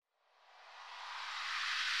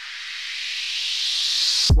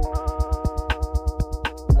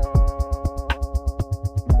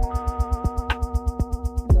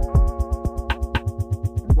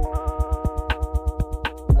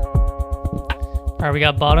All right, we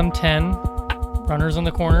got bottom 10 runners on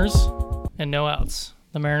the corners and no outs.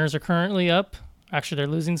 The Mariners are currently up. Actually, they're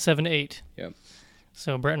losing 7-8. Yep.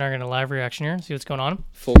 So Brett and I are going to live reaction here, see what's going on.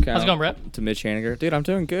 Full count. How's it going, Brett? To Mitch Haniger. Dude, I'm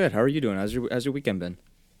doing good. How are you doing? How's your weekend been?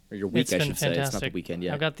 Or your week, It's I been should say. fantastic. It's not the weekend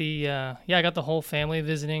yet. I got the whole family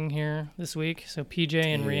visiting here this week. So PJ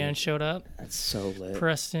and Rianne showed up. That's so lit.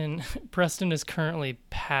 Preston is currently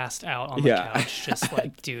passed out on the couch, just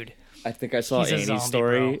like, dude. I think I saw He's a Andy's zombie,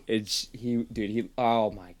 story. bro. He oh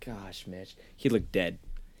my gosh, Mitch. He looked dead.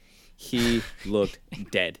 He looked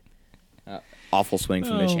dead. Awful swing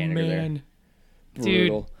from Mitch Haniger there.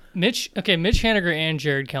 Brutal. Dude, Mitch Haniger and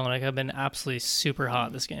Jared Kelenic have been absolutely super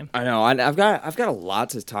hot this game. I know. I've got a lot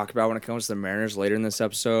to talk about when it comes to the Mariners later in this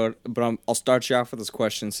episode, but I'll start you off with this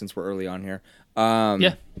question since we're early on here.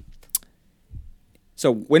 Yeah.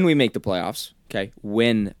 So when we make the playoffs, okay?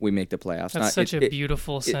 When we make the playoffs. That's such a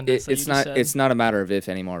beautiful sentence that you just said. It's not a matter of if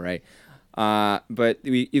anymore, right? But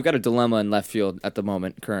you've got a dilemma in left field at the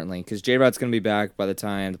moment currently because J-Rod's going to be back by the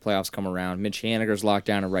time the playoffs come around. Mitch Haniger's locked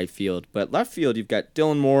down in right field. But left field, you've got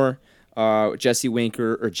Dylan Moore, Jesse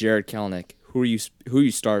Winker, or Jared Kelenic. Who are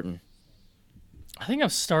you starting? I think I'm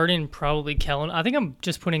starting probably Kelenic. I think I'm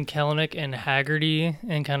just putting Kelenic and Haggerty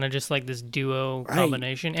and kind of just like this duo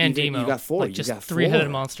combination. And Demo. You got four. Like just three-headed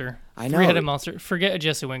monster. I know. Three-headed monster. Forget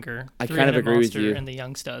Jesse Winker. I kind of agree with you. And the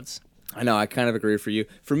young studs. I know. I kind of agree for you.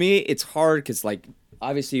 For me, it's hard because, like,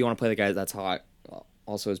 obviously you want to play the guy that's hot.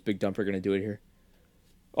 Also, is Big Dumper going to do it here?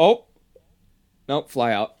 Oh. Nope,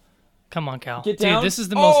 fly out. Come on, Cal. Get down. Dude, this is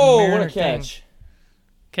the most Mariner what a catch.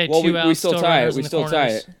 Okay, well, two outs. We still tie it. We still tie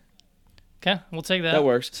it. Okay, we'll take that. That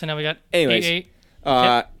works. So now we got Anyways,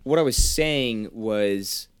 8-8. What I was saying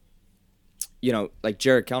was, like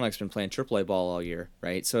Jared Kelenic's been playing AAA ball all year,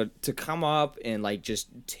 right? So to come up and like just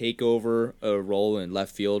take over a role in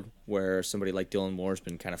left field where somebody like Dylan Moore's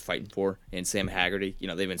been kind of fighting for, and Sam Haggerty,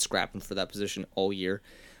 they've been scrapping for that position all year.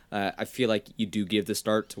 I feel like you do give the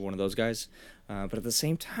start to one of those guys, but at the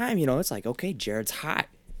same time, it's like, okay, Jared's hot.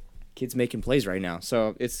 Kid's making plays right now,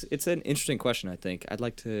 so it's an interesting question. I think I'd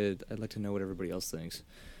like to know what everybody else thinks,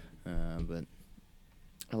 but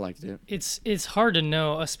I liked it. It's hard to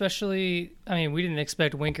know, especially. I mean, we didn't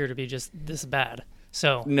expect Winker to be just this bad.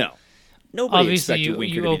 So no, nobody obviously expected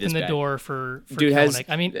Winker you to be open this the bad. door for Dude Kelenic.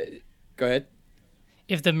 I mean, go ahead.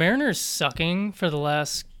 If the Mariners sucking for the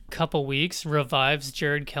last couple weeks revives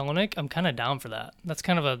Jared Kelenic, I'm kind of down for that. That's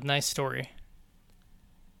kind of a nice story.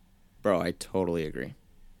 Bro, I totally agree.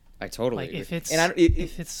 I totally agree.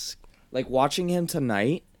 If it's like watching him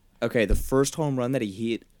tonight, okay, the first home run that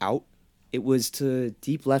he hit out, it was to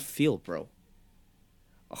deep left field, bro.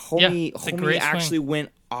 Homie actually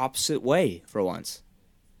went opposite way for once.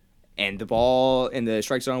 And the ball in the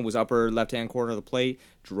strike zone was upper left-hand corner of the plate,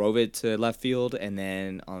 drove it to left field, and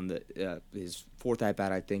then on the his fourth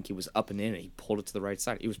at-bat, I think, he was up and in, and he pulled it to the right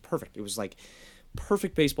side. It was perfect. It was like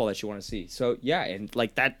perfect baseball that you want to see. So yeah, and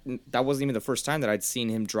like that wasn't even the first time that I'd seen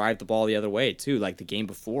him drive the ball the other way too. Like the game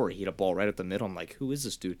before, he hit a ball right up the middle. I'm like, who is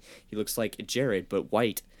this dude? He looks like Jared, but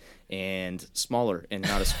white and smaller and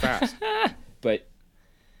not as fast. But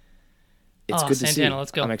it's good to see.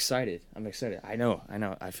 Let's go. I'm excited. I know.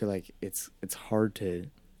 I feel like it's hard to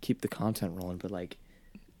keep the content rolling, but like,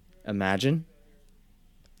 imagine.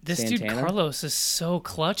 This Santana? dude Carlos is so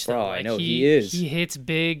clutch though. Bro, like, I know he is. He hits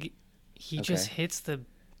big. He just hits the.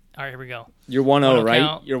 All right, here we go. You're 1-0, right?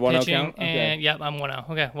 Count, You're 1-0 pitching, count? Okay. And yep, I'm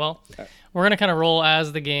 1-0. Okay, well, we're going to kind of roll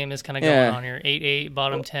as the game is kind of going on here. 8-8,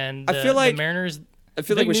 bottom 10. I feel like the Mariners. I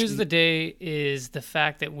feel the like big news of the day is the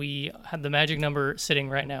fact that we have the magic number sitting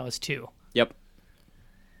right now is 2. Yep.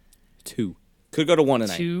 2. Could go to 1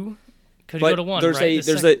 tonight. 2 could but go to 1.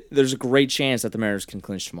 There's a great chance that the Mariners can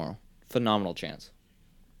clinch tomorrow. Phenomenal chance.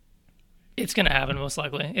 It's going to happen most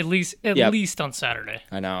likely. At least on Saturday.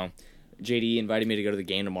 I know. JD invited me to go to the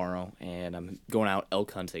game tomorrow, and I'm going out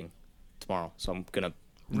elk hunting tomorrow, so I'm gonna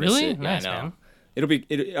miss really it. nice, yeah, I know.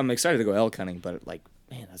 man. I'm excited to go elk hunting, but like,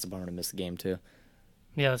 man, that's a bummer to miss the game too.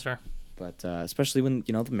 Yeah, that's fair. But especially when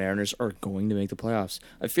the Mariners are going to make the playoffs.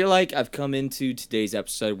 I feel like I've come into today's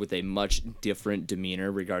episode with a much different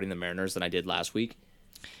demeanor regarding the Mariners than I did last week.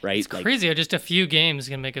 Right? It's crazy how just a few games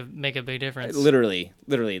can make a big difference. Literally,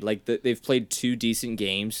 like they've played 2 decent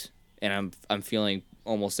games, and I'm feeling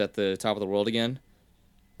almost at the top of the world again,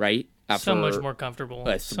 right? After so much more comfortable.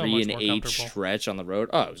 A 3-8 stretch on the road.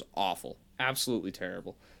 Oh, it was awful. Absolutely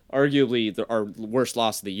terrible. Arguably our worst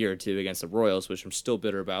loss of the year, too, against the Royals, which I'm still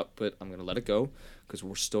bitter about, but I'm going to let it go because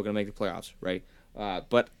we're still going to make the playoffs, right?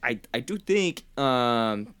 But I do think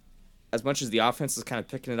as much as the offense is kind of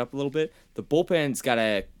picking it up a little bit, the bullpen's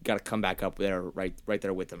gotta come back up there, right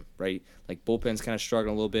there with them, right? Like bullpen's kind of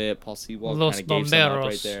struggling a little bit. Paul Sewald kind of gave some up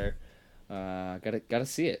right there. Gotta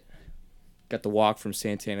see it. Got the walk from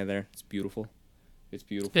Santana there. It's beautiful. It's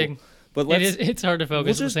beautiful. It's big. But it's hard to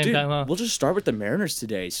focus at the same time. Huh? We'll just start with the Mariners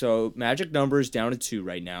today. So Magic numbers down to 2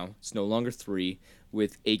 right now. It's no longer 3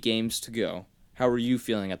 with 8 games to go. How are you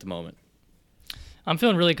feeling at the moment? I'm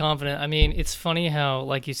feeling really confident. I mean, it's funny how,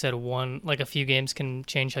 like you said, a few games can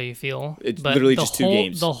change how you feel. It's literally just 2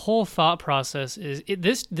 games. The whole thought process is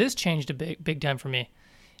this changed a big time for me.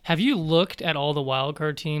 Have you looked at all the wild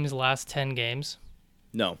card teams' last 10 games?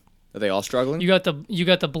 No. Are they all struggling? You got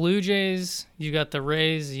the Blue Jays, you got the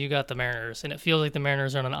Rays, you got the Mariners, and it feels like the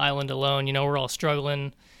Mariners are on an island alone. You know, we're all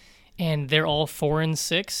struggling, and they're all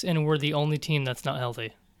 4-6, and we're the only team that's not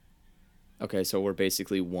healthy. Okay, so we're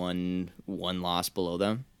basically one loss below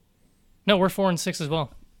them. No, we're 4-6 as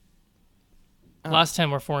well. Oh. Last 10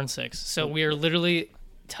 we're 4-6, so we are literally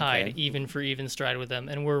tied even for even stride with them,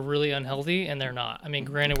 and we're really unhealthy, and they're not. I mean,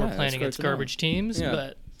 granted, we're playing against garbage teams,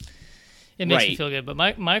 but. It makes me feel good.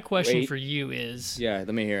 But my question for you is... Yeah,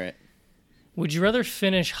 let me hear it. Would you rather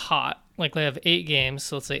finish hot, like they have 8 games,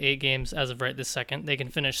 so let's say 8 games as of right this second, they can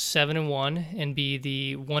finish 7-1 and be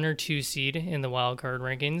the 1 or 2 seed in the wild card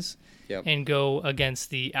rankings and go against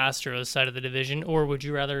the Astros side of the division, or would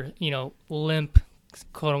you rather, limp,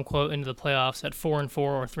 quote unquote, into the playoffs at 4-4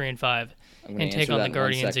 or 3-5 and take on the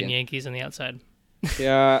Guardians and Yankees on the outside?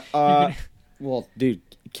 Yeah, well, dude,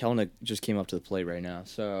 Kelenic just came up to the plate right now,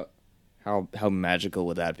 so... How magical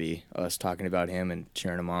would that be? Us talking about him and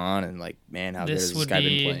cheering him on and like, man, how good has this guy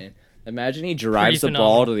been playing? Imagine he drives the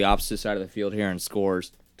ball to the opposite side of the field here and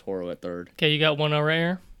scores. Toro at third. Okay, you got 1-0 right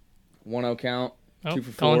here. 1-0 count. 2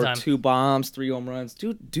 for 4. 2 bombs, 3 home runs.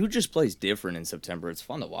 Dude just plays different in September. It's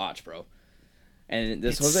fun to watch, bro. And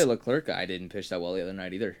this Jose Leclerc guy didn't pitch that well the other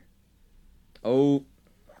night either. Oh,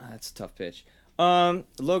 that's a tough pitch.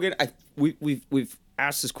 Logan, we've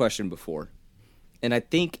asked this question before, and I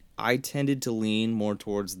think I tended to lean more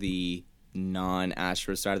towards the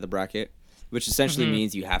non-Astros side of the bracket, which essentially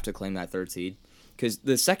means you have to claim that 3rd seed because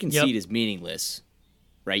the 2nd seed is meaningless,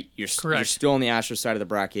 right? You're still on the Astros side of the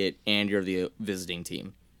bracket, and you're the visiting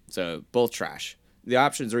team, so both trash. The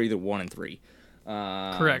options are either 1 and 3.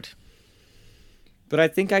 Correct. But I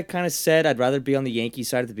think I kind of said I'd rather be on the Yankee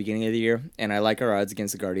side at the beginning of the year, and I like our odds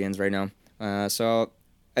against the Guardians right now. So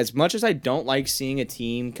as much as I don't like seeing a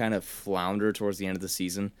team kind of flounder towards the end of the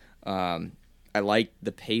season, I like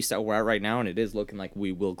the pace that we're at right now, and it is looking like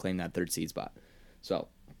we will claim that 3rd seed spot. So,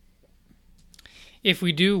 if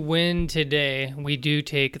we do win today, we do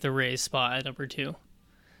take the Rays spot at number 2.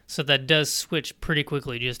 So that does switch pretty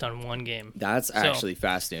quickly just on 1 game. That's actually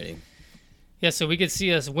fascinating. Yeah, so we could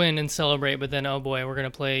see us win and celebrate, but then, oh boy, we're going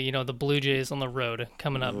to play, the Blue Jays on the road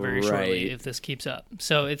coming up very shortly if this keeps up.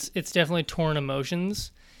 So it's definitely torn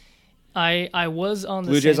emotions. I was on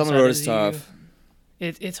the Blue Jays on the road is tough.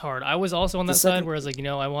 It's hard. I was also on that side where I was like,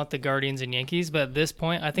 I want the Guardians and Yankees, but at this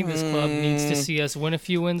point, I think this club needs to see us win a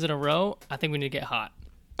few wins in a row. I think we need to get hot.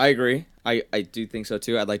 I agree. I do think so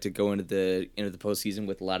too. I'd like to go into the postseason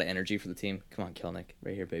with a lot of energy for the team. Come on, Kelenic,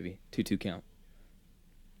 right here, baby. 2-2 count.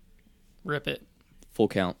 Rip it. Full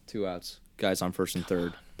count, 2 outs. Guys on 1st and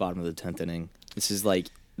 3rd, bottom of the 10th inning. This is like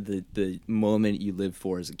the moment you live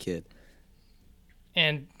for as a kid.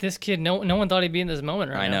 And this kid, no one thought he'd be in this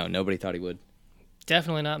moment right now. I know. Nobody thought he would.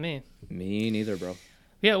 Definitely not me. Me neither, bro.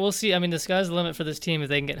 Yeah, we'll see. I mean, the sky's the limit for this team if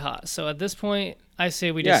they can get hot. So at this point, I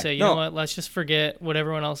say we just say, you know what, let's just forget what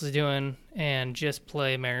everyone else is doing and just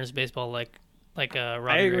play Mariners baseball like Rodrigo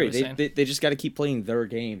I agree. was saying. They just got to keep playing their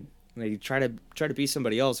game. They try to be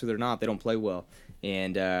somebody else who they're not. They don't play well.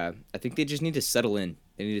 And I think they just need to settle in.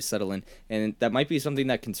 They need to settle in. And that might be something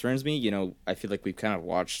that concerns me. I feel like we've kind of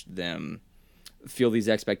watched them feel these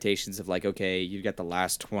expectations of like, okay, you've got the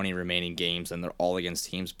last 20 remaining games and they're all against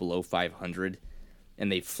teams below 500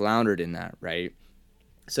 and they floundered in that, right?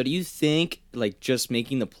 So do you think like just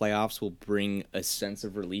making the playoffs will bring a sense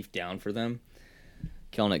of relief down for them?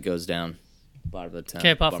 Kelenic goes down. Bottom of the 10th.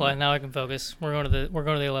 Okay, pop fly. Now I can focus. We're going to the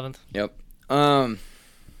 11th. Yep.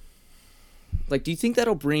 Like, do you think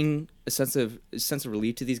that'll bring a sense of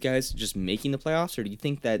relief to these guys just making the playoffs, or do you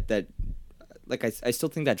think that like I still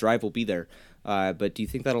think that drive will be there, but do you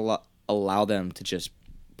think that'll allow them to just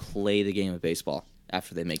play the game of baseball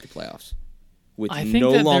after they make the playoffs, with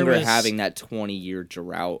no longer having that 20-year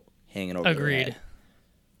drought hanging over their head?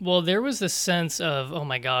 Well, there was this sense of, oh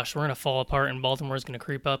my gosh, we're going to fall apart and Baltimore's going to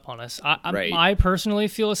creep up on us. I personally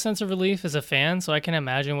feel a sense of relief as a fan, so I can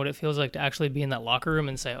imagine what it feels like to actually be in that locker room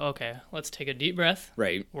and say, okay, let's take a deep breath.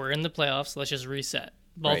 Right. We're in the playoffs. Let's just reset.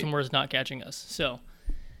 Baltimore's not catching us. So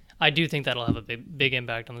I do think that'll have a big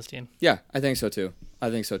impact on this team. Yeah, I think so too.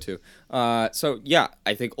 So yeah,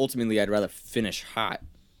 I think ultimately I'd rather finish hot.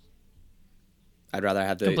 I'd rather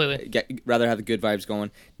have the good vibes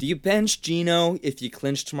going. Do you bench Geno if you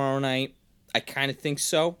clinch tomorrow night? I kind of think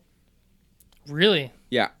so. Really?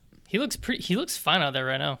 Yeah. He looks fine out there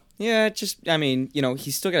right now. Yeah,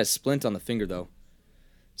 he's still got a splint on the finger though.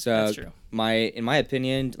 So that's true. In my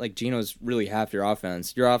opinion, like Geno's really half your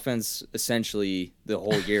offense. Your offense essentially the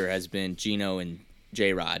whole year has been Geno and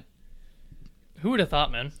J-Rod. Who would have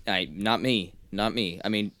thought, man? Not me. I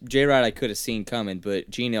mean, J-Rod I could have seen coming, but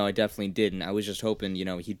Geno I definitely didn't. I was just hoping,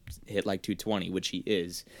 he'd hit like 220, which he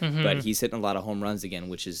is. Mm-hmm. But he's hitting a lot of home runs again,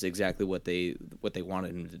 which is exactly what they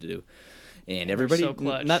wanted him to do. And everybody, so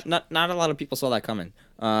not a lot of people saw that coming.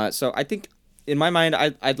 So I think, in my mind,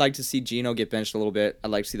 I'd like to see Geno get benched a little bit. I'd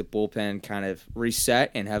like to see the bullpen kind of reset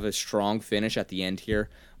and have a strong finish at the end here.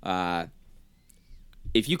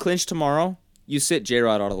 If you clinch tomorrow, you sit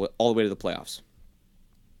J-Rod all the way to the playoffs.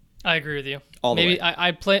 I agree with you. Maybe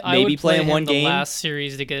I would play him one game, the last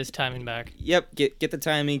series to get his timing back. Yep, get the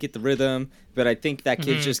timing, get the rhythm. But I think that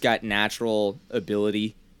kid's just got natural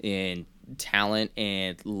ability and talent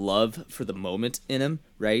and love for the moment in him,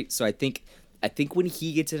 right? So I think when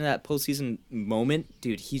he gets into that postseason moment,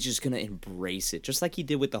 dude, he's just gonna embrace it, just like he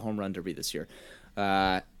did with the home run derby this year.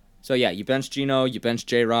 So yeah, you bench Geno, you bench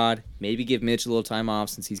J-Rod, maybe give Mitch a little time off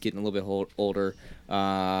since he's getting a little bit older.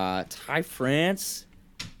 Ty France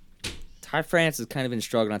has kind of been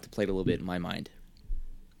struggling at the plate a little bit in my mind.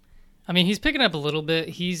 I mean, he's picking up a little bit.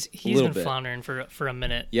 He's been floundering for a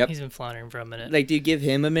minute. Yep. He's been floundering for a minute. Like, do you give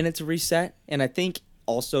him a minute to reset? And I think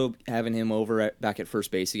also having him back at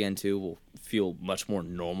first base again too will feel much more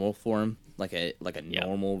normal for him, like a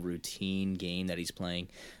normal routine game that he's playing.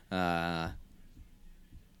 But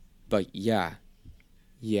yeah.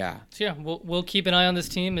 So yeah, we'll keep an eye on this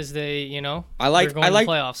team as they, I like to the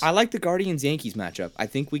playoffs. I like the Guardians-Yankees matchup. I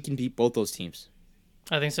think we can beat both those teams.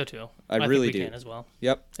 I think so too. I really think we do. Can as well.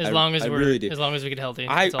 Yep. As long as we get healthy.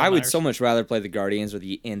 I would so much rather play the Guardians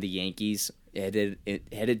and the Yankees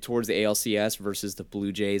headed towards the ALCS versus the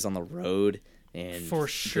Blue Jays on the road and for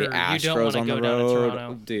sure. The Astros you don't want to go down to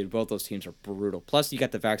Toronto. Dude, both those teams are brutal. Plus, you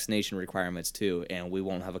got the vaccination requirements too, and we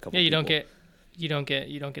won't have a couple. Yeah, you people. You don't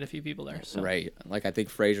get a few people there. So. Right. Like I think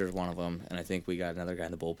Frazier's one of them, and I think we got another guy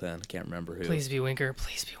in the bullpen. I can't remember who. Please be Winker.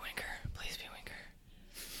 Please be Winker. Please be Winker.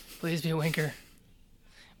 Please be Winker.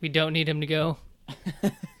 We don't need him to go.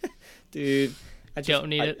 Dude, I don't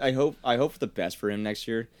need it. I hope for the best for him next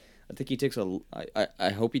year. I think he takes I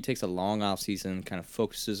hope he takes a long off season, kind of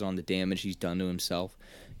focuses on the damage he's done to himself,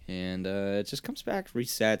 and it just comes back,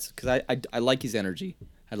 resets. Because I like his energy.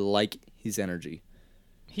 I like his energy.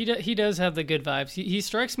 He does have the good vibes. He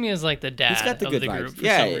strikes me as like the dad of the group for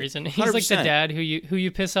some reason. He's 100%. like the dad who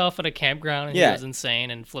you piss off at a campground and he goes insane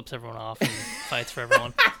and flips everyone off and fights for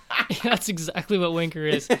everyone. That's exactly what Winker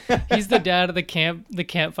is. He's the dad of the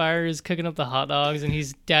campfire is cooking up the hot dogs, and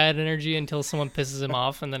he's dad energy until someone pisses him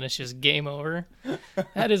off, and then it's just game over.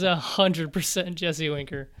 That is 100% Jesse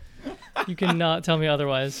Winker. You cannot tell me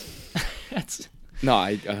otherwise. No,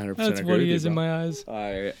 I 100% agree with you. That's what he is in my eyes.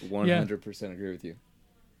 I 100% agree with you.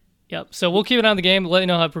 Yep. So we'll keep it on the game. Let you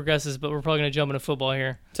know how it progresses, but we're probably going to jump into football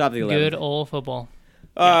here. Top of the 11th. Good old football.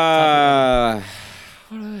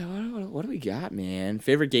 What do we got, man?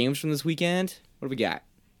 Favorite games from this weekend? What do we got?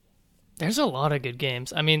 There's a lot of good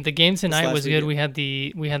games. I mean, the game tonight was good. We had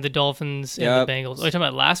the Dolphins and the Bengals. Are you talking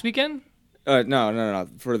about last weekend? No.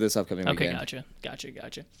 For this upcoming weekend. Okay,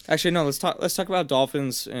 gotcha. Actually, no. Let's talk about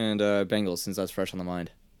Dolphins and Bengals since that's fresh on the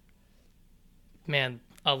mind. Man,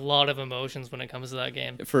 a lot of emotions when it comes to that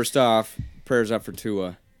game. First off, prayers up for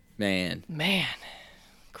Tua, man.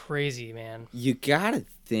 Crazy, man. You gotta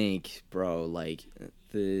think, bro. Like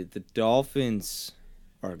the Dolphins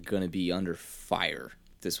are gonna be under fire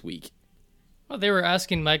this week. Well, they were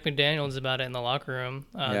asking Mike McDaniels about it in the locker room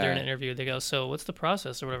during an interview. They go, "So what's the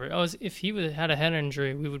process or whatever?" Oh, if he had a head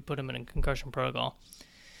injury, we would put him in a concussion protocol.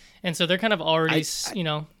 And so they're kind of already,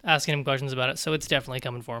 asking him questions about it. So it's definitely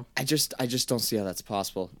coming for him. I just don't see how that's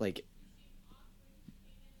possible. Like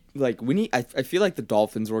we need. I feel like the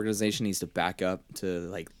Dolphins organization needs to back up to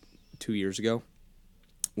like 2 years ago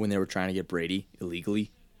when they were trying to get Brady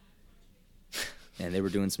illegally, and they were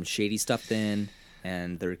doing some shady stuff then.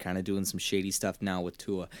 and they're kind of doing some shady stuff now with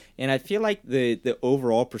Tua. And I feel like the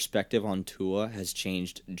overall perspective on Tua has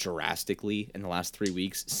changed drastically in the last 3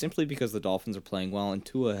 weeks, simply because the Dolphins are playing well, and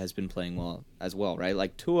Tua has been playing well as well, right?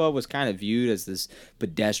 Like, Tua was kind of viewed as this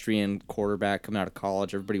pedestrian quarterback coming out of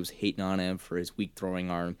college. Everybody was hating on him for his weak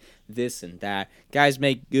throwing arm, this and that. Guys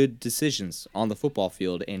make good decisions on the football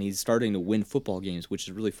field, and he's starting to win football games, which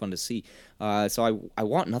is really fun to see. So I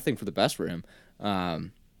want nothing for the best for him.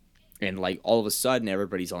 And like all of a sudden,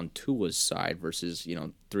 everybody's on Tua's side versus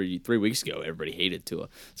 3 weeks ago, everybody hated Tua.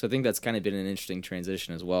 So I think that's kind of been an interesting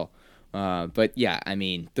transition as well. But yeah, I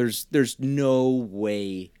mean, there's no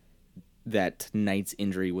way that tonight's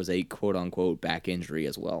injury was a quote unquote back injury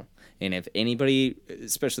as well. And if anybody,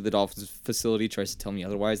 especially the Dolphins facility, tries to tell me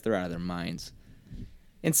otherwise, they're out of their minds.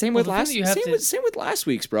 And same with last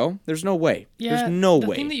week's, bro. There's no way. Yeah, there's no way.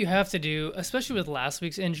 The thing that you have to do, especially with last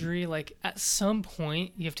week's injury, like at some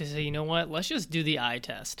point you have to say, you know what? Let's just do the eye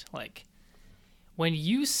test. Like when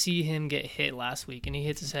you see him get hit last week and he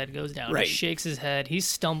hits his head, goes down, right. He shakes his head, he's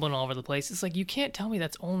stumbling all over the place. It's like you can't tell me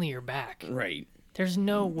that's only your back. Right. There's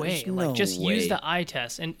no way. Like just use the eye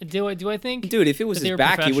test. And do I think, dude, if it was his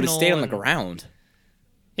back, he would have stayed on the ground.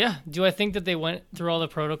 Yeah. Do I think that they went through all the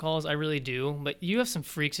protocols? I really do. But you have some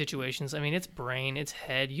freak situations. I mean, it's brain, it's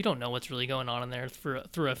head. You don't know what's really going on in there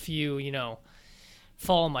through a few,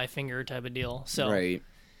 follow my finger type of deal. So right.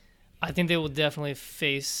 I think they will definitely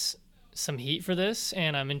face some heat for this,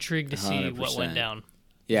 and I'm intrigued to see 100%. What went down.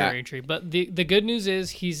 Yeah. Very intrigued. But the good news is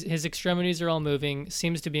his extremities are all moving,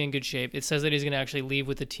 seems to be in good shape. It says that he's going to actually leave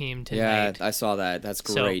with the team tonight. Yeah, I saw that. That's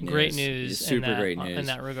great news. Great news. Super great news. In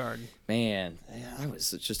that regard. Man, that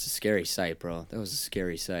was just a scary sight, bro. That was a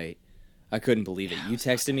scary sight. I couldn't believe it. You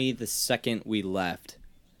texted me the second we left.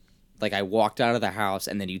 Like, I walked out of the house,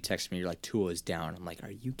 and then you texted me, you're like, Tua is down. I'm like,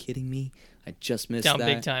 are you kidding me? I just missed that. Down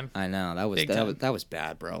big time. I know. That was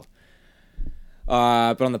bad, bro.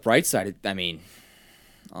 But on the bright side,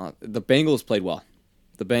 the Bengals played well.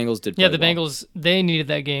 The Bengals did play well. Yeah, the Bengals, they needed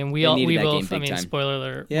that game. We both, spoiler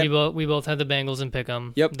alert, yep. we both had the Bengals and pick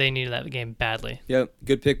 'em. Yep. They needed that game badly. Yep,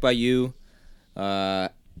 good pick by you. I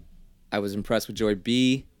was impressed with Joey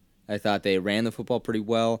B. I thought they ran the football pretty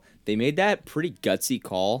well. They made that pretty gutsy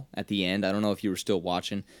call at the end. I don't know if you were still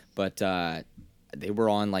watching, but they were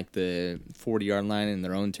on like the 40-yard line in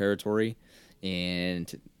their own territory,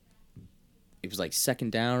 and it was like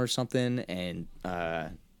second down or something, and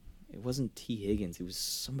it wasn't T. Higgins. It was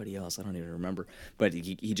somebody else. I don't even remember. But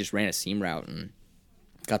he just ran a seam route and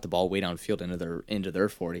got the ball way downfield into their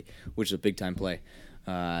 40, which is a big-time play.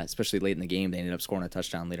 Especially late in the game, they ended up scoring a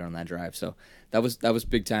touchdown later on that drive. So that was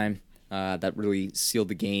big time. That really sealed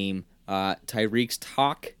the game. Tyreek's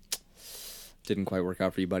talk didn't quite work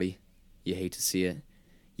out for you, buddy. You hate to see it.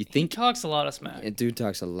 You think he talks a lot of smack. Dude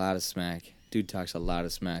talks a lot of smack.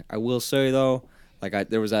 I will say though,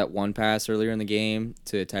 there was that one pass earlier in the game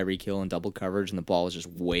to Tyreek Hill in double coverage, and the ball was just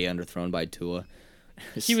way underthrown by Tua.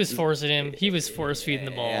 He was forcing him. He was force feeding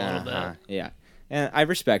the ball a little bit. Yeah, and I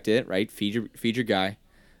respect it, right? Feed your guy.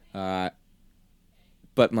 But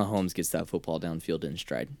Mahomes gets that football downfield in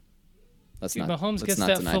stride. Mahomes gets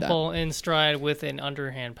that football in stride with an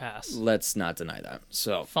underhand pass. Let's not deny that.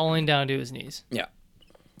 So falling down to his knees. Yeah.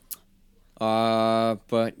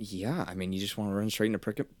 But yeah, I mean, you just want to run straight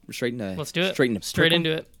into Let's do it. Straight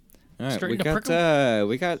into it. All right,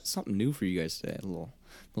 we got something new for you guys today. A little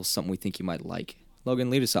something we think you might like. Logan,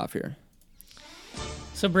 lead us off here.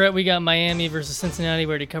 So, Brett, we got Miami versus Cincinnati. We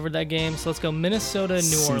already covered that game. So let's go Minnesota, New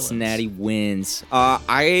Orleans. Cincinnati wins.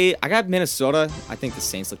 I got Minnesota. I think the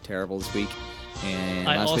Saints look terrible this week. And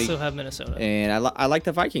I also have Minnesota. And I like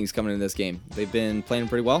the Vikings coming into this game. They've been playing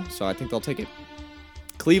pretty well, so I think they'll take it.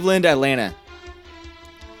 Cleveland, Atlanta.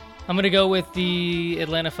 I'm going to go with the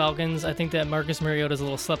Atlanta Falcons. I think that Marcus Mariota's a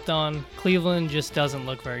little slept on. Cleveland just doesn't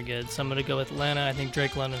look very good, so I'm going to go with Atlanta. I think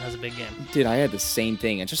Drake London has a big game. Dude, I had the same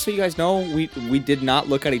thing. And just so you guys know, we did not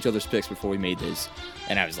look at each other's picks before we made this.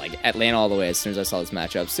 And I was like, Atlanta all the way as soon as I saw this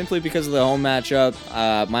matchup. Simply because of the home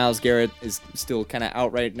matchup. Myles Garrett is still kind of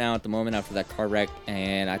out right now at the moment after that car wreck.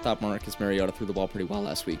 And I thought Marcus Mariota threw the ball pretty well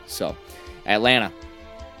last week. So, Atlanta.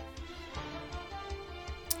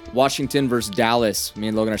 Washington versus Dallas. Me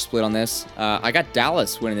and Logan are split on this. I got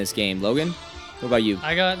Dallas winning this game. Logan, what about you?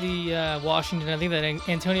 I got the Washington. I think that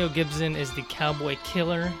Antonio Gibson is the Cowboy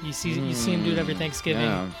killer. You see him do it every Thanksgiving.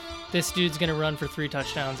 Yeah. This dude's going to run for 3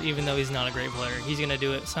 touchdowns, even though he's not a great player. He's going to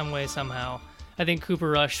do it some way, somehow. I think Cooper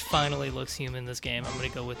Rush finally looks human this game. I'm going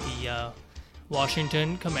to go with the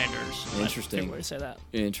Washington Commanders. Interesting. Way to say that.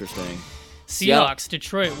 Interesting. Seahawks,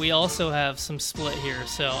 Detroit. We also have some split here.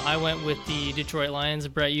 So I went with the Detroit Lions.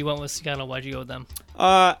 Brett, you went with Seattle. Why'd you go with them?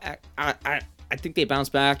 I I think they bounce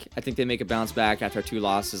back. I think they make a bounce back after 2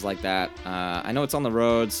 losses like that. I know it's on the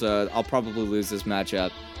road, so I'll probably lose this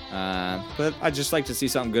matchup. But I just like to see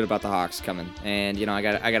something good about the Hawks coming. And I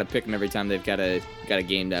got to pick them every time they've got a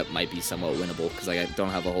game that might be somewhat winnable, because I don't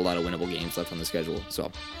have a whole lot of winnable games left on the schedule.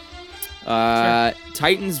 So, sure.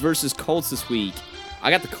 Titans versus Colts this week.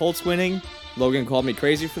 I got the Colts winning. Logan called me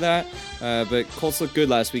crazy for that, but Colts looked good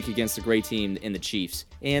last week against a great team in the Chiefs,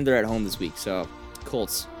 and they're at home this week. So,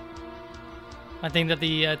 Colts. I think that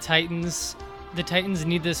the Titans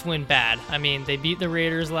need this win bad. I mean, they beat the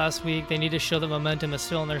Raiders last week. They need to show the momentum is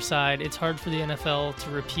still on their side. It's hard for the NFL to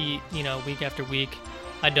repeat, week after week.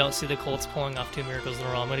 I don't see the Colts pulling off 2 miracles in a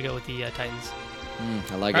row. I'm going to go with the Titans.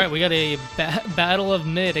 I like it. All right, we got a battle of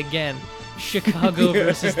mid again. Chicago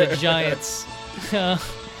versus the Giants.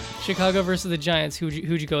 Chicago versus the Giants. Who'd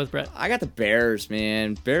you go with, Brett? I got the Bears,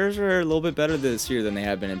 man. Bears are a little bit better this year than they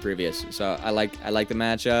have been in previous. So I like the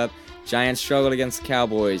matchup. Giants struggled against the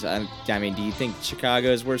Cowboys. I mean, do you think Chicago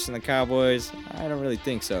is worse than the Cowboys? I don't really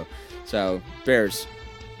think so. So, Bears.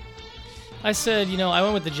 I said, I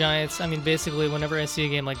went with the Giants. I mean, basically, whenever I see a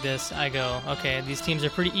game like this, I go, okay, these teams are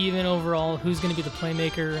pretty even overall. Who's going to be the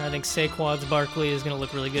playmaker? I think Saquon Barkley is going to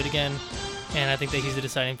look really good again, and I think that he's the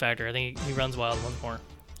deciding factor. I think he runs wild once more.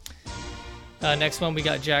 Next one, we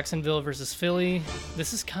got Jacksonville versus Philly.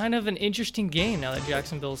 This is kind of an interesting game now that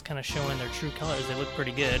Jacksonville is kind of showing their true colors. They look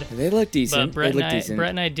pretty good. They look decent. But Brett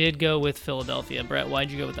and I did go with Philadelphia. Brett,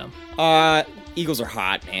 why'd you go with them? Eagles are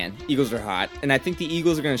hot, man. Eagles are hot. And I think the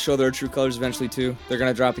Eagles are going to show their true colors eventually, too. They're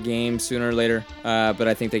going to drop a game sooner or later. But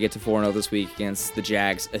I think they get to 4-0 this week against the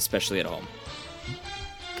Jags, especially at home.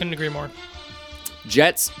 Couldn't agree more.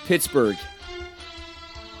 Jets, Pittsburgh.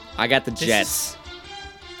 I got the Jets.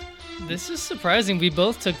 This is surprising. We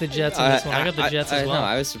both took the Jets in this one. I got the Jets as well. I know.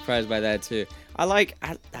 I was surprised by that, too. I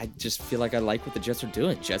just feel like I like what the Jets are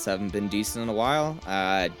doing. Jets haven't been decent in a while.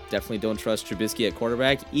 Definitely don't trust Trubisky at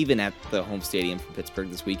quarterback, even at the home stadium for Pittsburgh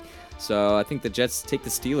this week. So I think the Jets take the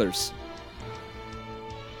Steelers.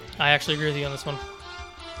 I actually agree with you on this one.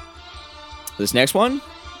 This next one?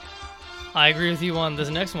 I agree with you on this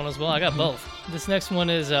next one as well. I got both. This next one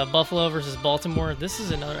is Buffalo versus Baltimore. This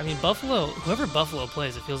is another. I mean, Buffalo. Whoever Buffalo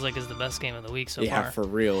plays, it feels like is the best game of the week so far. Yeah, for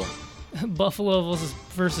real. Buffalo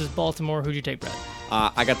versus Baltimore. Who'd you take, Brett?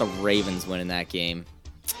 I got the Ravens winning that game.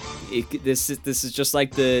 This is just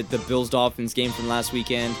like the Bills-Dolphins game from last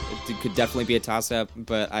weekend. It could definitely be a toss-up,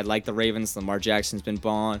 but I like the Ravens. Lamar Jackson's been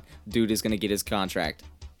balling. Dude is gonna get his contract.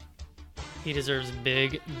 He deserves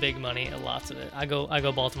big money and lots of it. I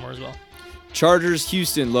go Baltimore as well. Chargers,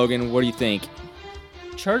 Houston. Logan, what do you think?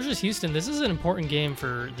 Chargers, Houston. This is an important game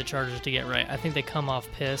for the Chargers to get right. I think they come off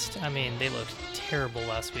pissed. I mean, they looked terrible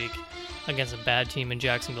last week against a bad team in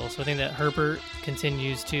Jacksonville. So I think that Herbert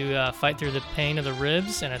continues to fight through the pain of the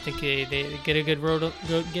ribs, and I think they get a good road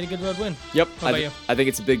win. Yep. How about you? I think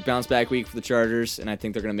it's a big bounce back week for the Chargers, and I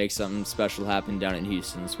think they're going to make something special happen down in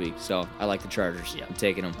Houston this week. So I like the Chargers. Yep. I'm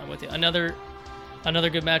taking them. I'm with you.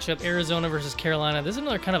 Another good matchup, Arizona versus Carolina. This is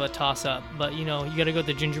another kind of a toss-up, but, you got to go with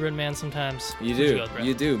the gingerbread man sometimes. You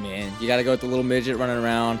do, man. You got to go with the little midget running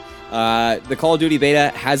around. The Call of Duty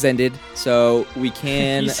beta has ended, so we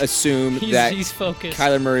can assume that he's focused.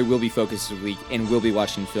 Kyler Murray will be focused this week and will be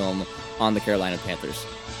watching film on the Carolina Panthers.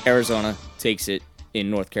 Arizona takes it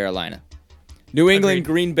in North Carolina. New England,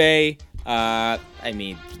 Agreed. Green Bay. I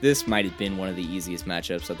mean, this might have been one of the easiest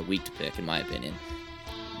matchups of the week to pick, in my opinion.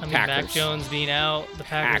 I mean, Mac Jones being out, the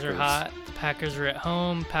Packers are hot. The Packers are at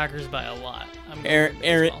home. Packers by a lot.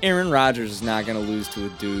 Aaron Rodgers is not going to lose to a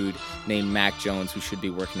dude named Mac Jones who should be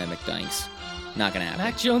working at McDonald's. Not going to happen.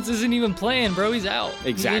 Mac Jones isn't even playing, bro. He's out.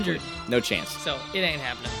 Exactly. He's injured. No chance. So it ain't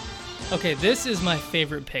happening. Okay, this is my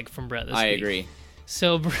favorite pick from Brett this week. I agree.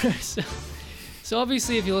 So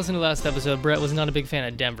obviously, if you listen to the last episode, Brett was not a big fan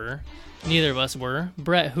of Denver. Neither of us were.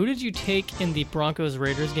 Brett, who did you take in the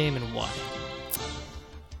Broncos-Raiders game and why?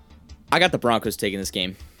 I got the Broncos taking this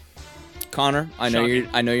game. Connor, I know you're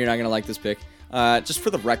not gonna like this pick. Just for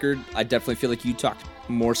the record, I definitely feel like you talked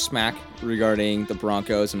more smack regarding the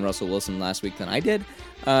Broncos and Russell Wilson last week than I did.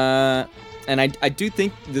 And I do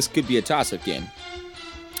think this could be a toss-up game.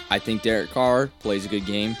 I think Derek Carr plays a good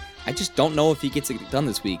game. I just don't know if he gets it done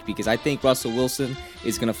this week because I think Russell Wilson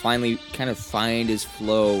is going to finally kind of find his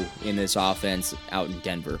flow in this offense out in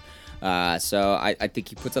Denver. So I think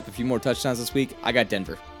he puts up a few more touchdowns this week. I got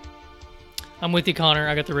Denver. I'm with you, Connor.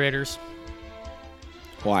 I got the Raiders.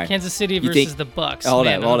 Why? Kansas City versus the Bucks. Hold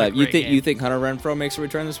up. You think Hunter Renfrow makes a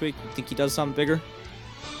return this week? You think he does something bigger?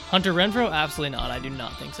 Hunter Renfrow? Absolutely not. I do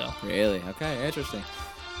not think so. Really? Okay, interesting.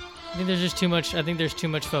 I think there's just too much. I think there's too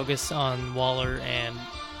much focus on Waller and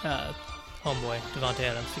homeboy, Devontae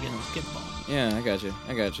Adams, to get the ball. Yeah, I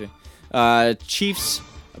got you. Chiefs,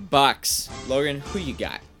 Bucks. Logan, who you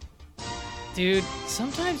got? Dude,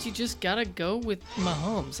 sometimes you just gotta go with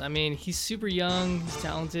Mahomes. I mean, he's super young, he's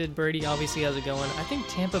talented. Brady obviously has it going. I think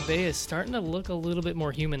Tampa Bay is starting to look a little bit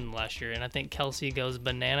more human than last year, and I think Kelsey goes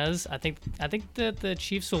bananas. I think that the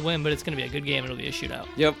Chiefs will win, but it's gonna be a good game. It'll be a shootout.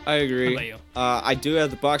 Yep, I agree. How about you? I do have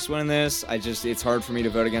the Bucks winning this. It's hard for me to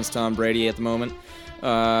vote against Tom Brady at the moment.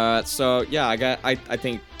 So yeah, I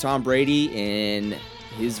think Tom Brady in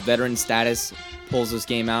his veteran status pulls this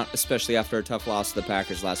game out, especially after a tough loss to the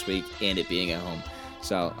Packers last week and it being at home.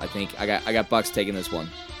 So I think I got Bucks taking this one.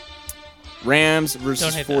 Rams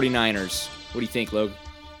versus 49ers. What do you think, Logan?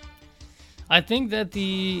 I think that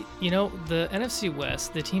the NFC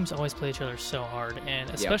West, the teams always play each other so hard, and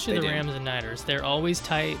especially the Rams and Niners, they're always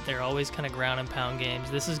tight. They're always kind of ground and pound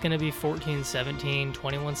games. This is going to be 14-17,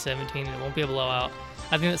 21-17, and it won't be a blowout.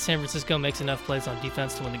 I think that San Francisco makes enough plays on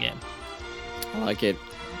defense to win the game. I like it.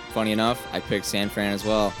 Funny enough, I picked San Fran as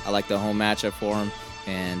well. I like the home matchup for them,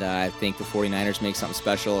 and I think the 49ers make something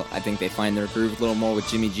special. I think they find their groove a little more with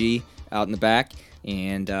Jimmy G out in the back,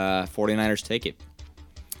 and 49ers take it.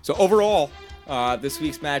 So overall, this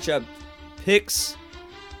week's matchup picks,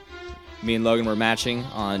 me and Logan were matching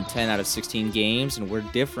on 10 out of 16 games, and we're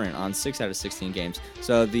different on 6 out of 16 games.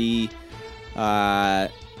 So the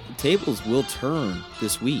tables will turn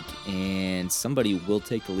this week, and somebody will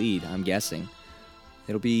take the lead, I'm guessing.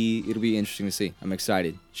 It'll be interesting to see. I'm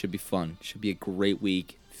excited. Should be fun. Should be a great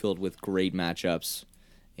week filled with great matchups.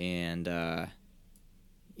 And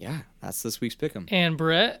yeah, that's this week's pick'em. And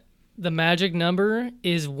Brett, the magic number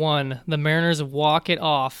is 1. The Mariners walk it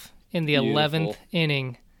off in the 11th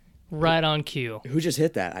inning, right on cue. Who just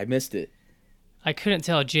hit that? I missed it. I couldn't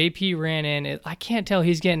tell. JP ran in. I can't tell.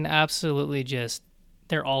 He's getting absolutely just.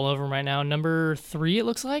 They're all over him right now. Number 3, it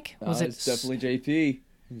looks like. It's definitely JP.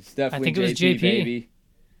 It's definitely I think it was JP. Baby.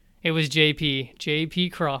 It was JP.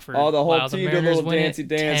 JP Crawford. Oh, the whole team did a little dancey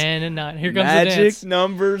dance. 10-9. Here comes Magic the dance.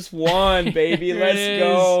 numbers 1, baby. Let's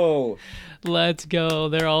go. Let's go.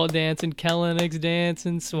 They're all dancing. Kellenig's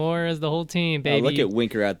dancing. Suarez, the whole team, baby. Look at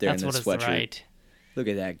Winker out there in his sweatshirt. Right. Look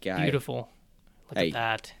at that guy. Beautiful. Look at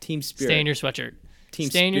that. Team spirit. Stay in your sweatshirt.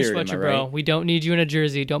 Stay in your sweatshirt, bro. We don't need you in a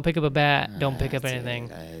jersey. Don't pick up a bat. Don't pick up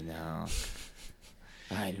anything. I know.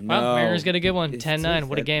 Well, Mariners get a good one. 10-9.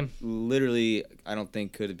 What a game. Literally, I don't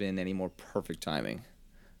think could have been any more perfect timing.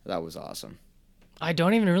 That was awesome. I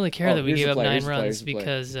don't even really care that we gave up 9 runs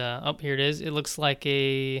because, here it is. It looks like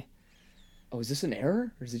a... Oh, is this an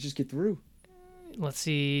error? Or does it just get through? Let's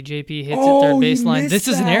see. JP hits at third baseline. This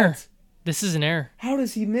is an error. This is an error. How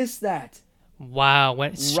does he miss that? Wow.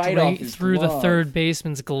 Went straight through the third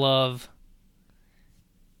baseman's glove.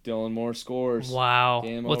 Dylan Moore scores. Wow.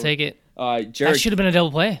 We'll take it. That should have been a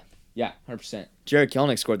double play. Yeah, 100%. Jarred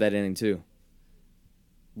Kelenic scored that inning too.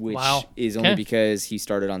 Which is only because he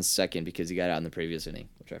started on second because he got out in the previous inning,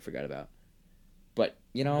 which I forgot about. But,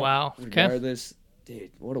 regardless,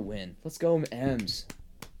 dude, what a win. Let's go, M's.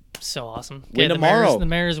 So awesome. Win tomorrow. The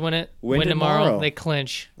Mariners win it. Win tomorrow. They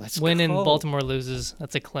clinch. Win and Baltimore loses.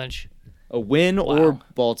 That's a clinch. A win or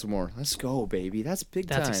Baltimore. Let's go, baby. That's big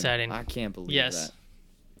time. That's exciting. I can't believe that.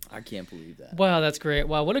 I can't believe that. Wow, that's great.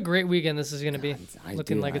 Wow, what a great weekend this is going to be.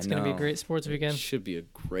 Looking like it's going to be a great sports weekend. It should be a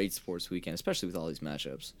great sports weekend, especially with all these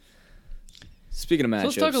matchups. Speaking of matchups. So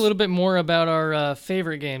let's talk a little bit more about our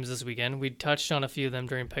favorite games this weekend. We touched on a few of them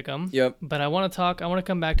during Pick'em. Yep. But I want to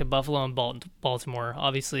come back to Buffalo and Baltimore.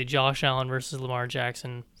 Obviously, Josh Allen versus Lamar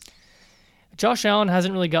Jackson. Josh Allen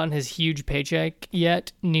hasn't really gotten his huge paycheck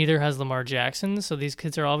yet. Neither has Lamar Jackson. So these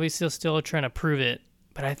kids are obviously still trying to prove it.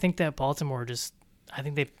 But I think that Baltimore I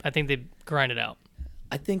think they grind it out.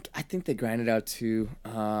 I think they grind it out too.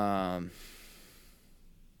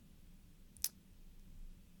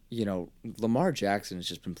 Lamar Jackson has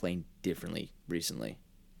just been playing differently recently.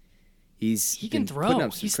 He can throw.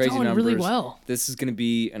 He's throwing really well. This is going to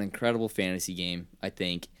be an incredible fantasy game, I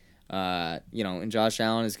think. And Josh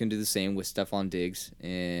Allen is going to do the same with Stephon Diggs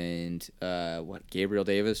and Gabriel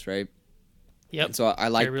Davis, right? Yep. And so I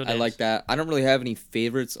like that. I don't really have any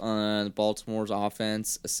favorites on Baltimore's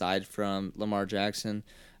offense aside from Lamar Jackson,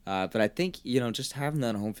 but I think just having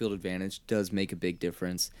that home field advantage does make a big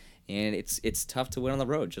difference, and it's tough to win on the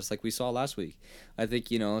road, just like we saw last week. I think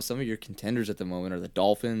some of your contenders at the moment are the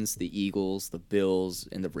Dolphins, the Eagles, the Bills,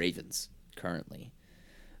 and the Ravens currently.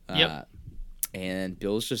 Yep. And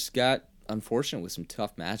Bills just got unfortunate with some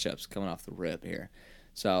tough matchups coming off the rip here.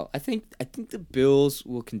 So I think the Bills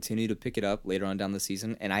will continue to pick it up later on down the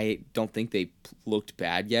season, and I don't think they looked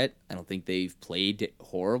bad yet. I don't think they've played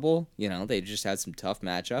horrible. They just had some tough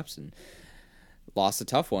matchups, and lost a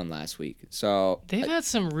tough one last week. So they've had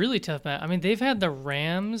some really tough matches. I mean, they've had the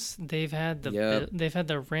Rams. They've had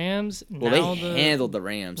the Rams. Well, now they handled the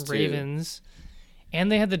Rams Ravens, too.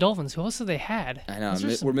 And they had the Dolphins. Who else have they had? I know.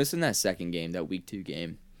 We're missing that second game, that week 2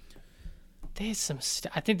 game. They had some.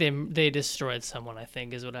 I think they destroyed someone. I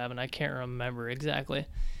think is what happened. I can't remember exactly.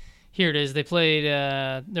 Here it is. They played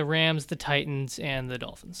the Rams, the Titans, and the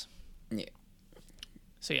Dolphins. Yeah.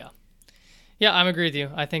 So yeah, I'm agree with you.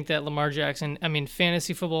 I think that Lamar Jackson. I mean,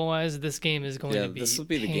 fantasy football wise, this game is going to be this will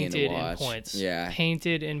be the game to watch. In points. Yeah,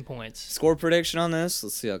 painted in points. Score prediction on this.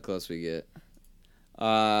 Let's see how close we get.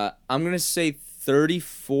 I'm gonna say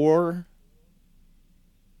 34,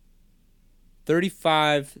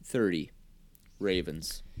 35-30,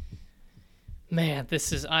 Ravens. Man,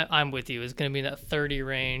 this is I'm with you. It's going to be in that 30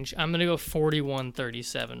 range. I'm going to go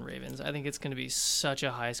 41-37 Ravens. I think it's going to be such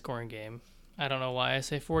a high-scoring game. I don't know why I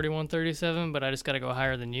say 41-37, but I just got to go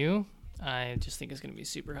higher than you. I just think it's going to be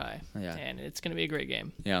super high. Yeah. And it's going to be a great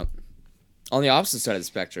game. Yeah. On the opposite side of the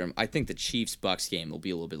spectrum, I think the Chiefs-Bucks game will be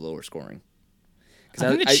a little bit lower scoring.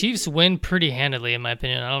 I think the Chiefs win pretty handedly, in my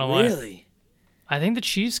opinion. I don't know why. Really? I think the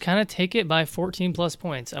Chiefs kind of take it by 14-plus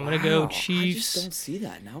points. I'm going to go Chiefs. I just don't see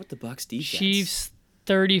that now with the Bucks defense. Chiefs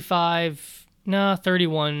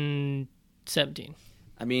 31-17.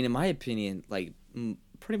 I mean, in my opinion, like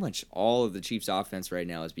pretty much all of the Chiefs' offense right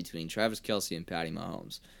now is between Travis Kelce and Patty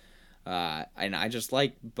Mahomes. And I just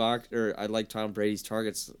like I like Tom Brady's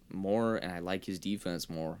targets more, and I like his defense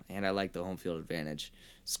more, and I like the home field advantage.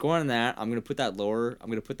 Scoring that, I'm going to put that lower. I'm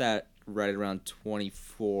going to put that right around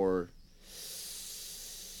 24.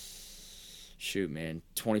 Shoot, man.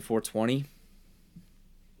 24-20?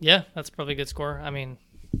 Yeah, that's probably a good score. I mean,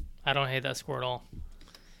 I don't hate that score at all.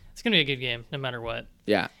 It's going to be a good game, no matter what.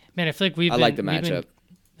 Yeah. Man, I feel like I like the matchup.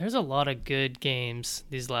 There's a lot of good games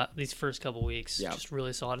these first couple weeks. Yeah. Just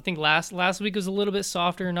really solid. I think last week was a little bit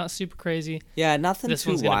softer, not super crazy. Yeah, nothing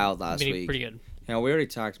too wild last week. Pretty good. You know, we already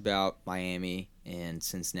talked about Miami and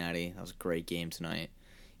Cincinnati. That was a great game tonight.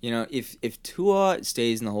 You know, if Tua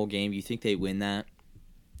stays in the whole game, do you think they win that?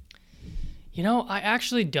 You know, I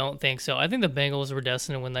actually don't think so. I think the Bengals were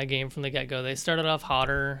destined to win that game from the get-go. They started off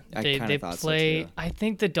hotter. They thought play. So too. I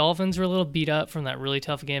think the Dolphins were a little beat up from that really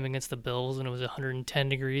tough game against the Bills when it was 110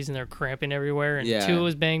 degrees and they're cramping everywhere. And Tua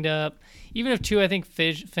was banged up. Even if Tua, I think,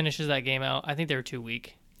 finishes that game out, I think they were too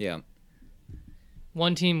weak. Yeah.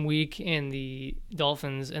 One team weak in the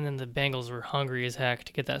Dolphins, and then the Bengals were hungry as heck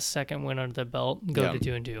to get that second win under their belt and go to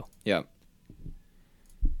 2-2. Yeah.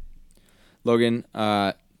 Logan,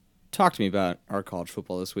 talk to me about our college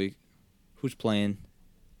football this week. Who's playing?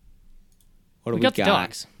 What do we got? The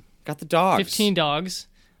Dogs. Got the Dogs. 15 Dogs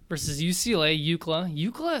versus UCLA,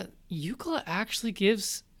 UCLA. UCLA actually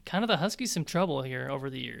gives kind of the Huskies some trouble here over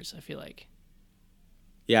the years, I feel like.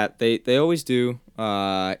 Yeah, they always do.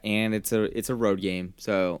 And it's a road game,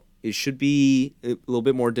 so it should be a little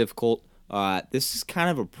bit more difficult. This is kind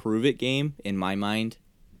of a prove-it game in my mind,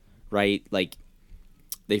 right? Like,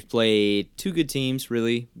 they've played 2 good teams,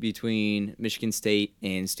 really, between Michigan State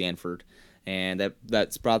and Stanford. And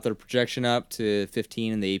that's brought their projection up to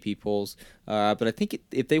 15 in the AP polls. But I think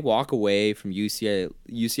if they walk away from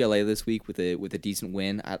UCLA this week with a decent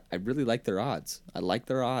win, I really like their odds. I like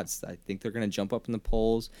their odds. I think they're going to jump up in the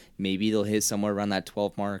polls. Maybe they'll hit somewhere around that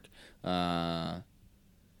 12 mark. But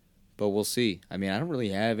we'll see. I mean, I don't really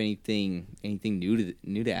have anything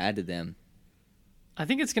new to add to them. I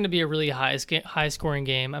think it's going to be a really high-scoring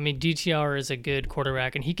game. I mean, DTR is a good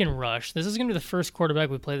quarterback, and he can rush. This is going to be the first quarterback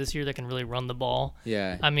we play this year that can really run the ball.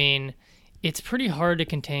 Yeah. I mean, it's pretty hard to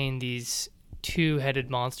contain these two-headed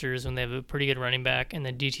monsters when they have a pretty good running back, and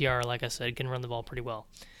then DTR, like I said, can run the ball pretty well.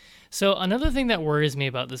 So another thing that worries me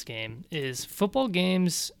about this game is football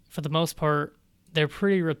games, for the most part, they're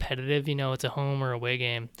pretty repetitive. You know, it's a home or away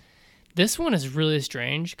game. This one is really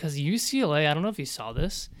strange because UCLA, I don't know if you saw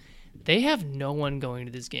this, they have no one going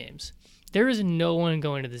to these games. There is no one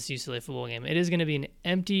going to this UCLA football game. It is going to be an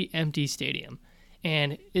empty stadium.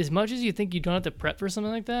 And as much as you think you don't have to prep for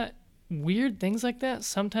something like that, weird things like that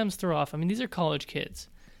sometimes throw off. I mean, these are college kids.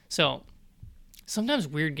 So sometimes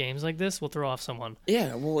weird games like this will throw off someone.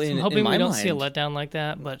 Yeah, well, I'm hoping we don't see a letdown like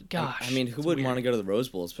that, but gosh. I mean, who wouldn't want to go to the Rose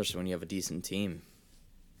Bowl, especially when you have a decent team?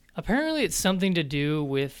 Apparently it's something to do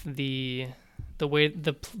with the way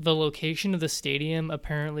the location of the stadium.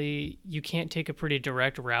 Apparently you can't take a pretty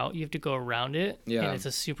direct route. You have to go around it. Yeah. And it's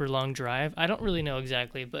a super long drive. I don't really know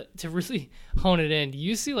exactly, but to really hone it in,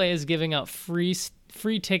 UCLA is giving out free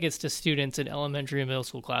tickets to students in elementary and middle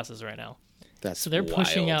school classes right now. That's so they're wild.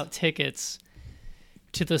 pushing out tickets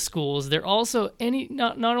to the schools. They're also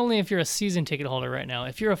not only if you're a season ticket holder right now,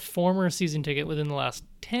 if you're a former season ticket within the last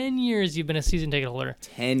 10 years you've been a season ticket holder.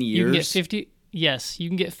 10 years? You can get you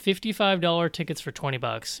can get $55 tickets for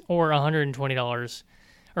 $20 or $120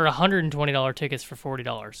 or $120 tickets for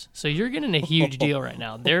 $40. So you're getting a huge deal right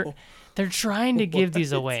now. They're trying to give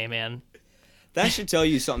these away, man. That should tell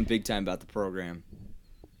you something big time about the program.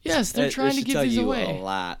 Yes, they're trying to give these away. That should tell you a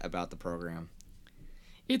lot about the program.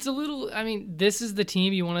 It's a little. I mean, this is the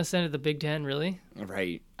team you want to send to the Big Ten, really?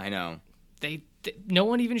 Right. I know. No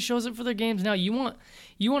one even shows up for their games now. You want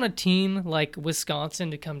a team like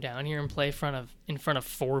Wisconsin to come down here and play in front of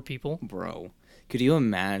 4 people, bro. Could you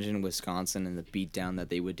imagine Wisconsin and the beatdown that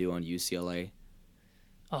they would do on UCLA?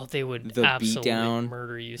 Oh, they would absolutely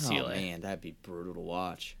murder UCLA. Oh man, that'd be brutal to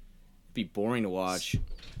watch. It'd be boring to watch.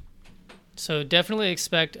 So definitely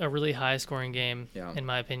expect a really high scoring game, in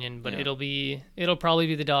my opinion. But it'll probably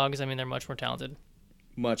be the Dogs. I mean, they're much more talented.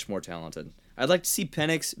 Much more talented. I'd like to see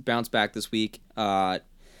Penix bounce back this week.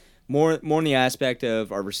 More in the aspect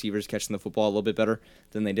of our receivers catching the football a little bit better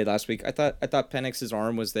than they did last week. I thought Penix's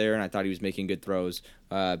arm was there, and I thought he was making good throws.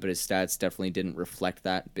 But his stats definitely didn't reflect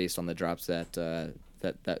that based on the drops that the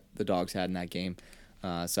Dogs had in that game.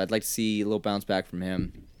 So I'd like to see a little bounce back from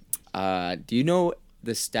him. Do you know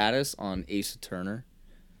the status on Asa Turner?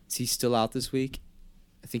 Is he still out this week?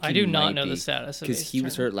 I do not know the status of Asa Turner. Because he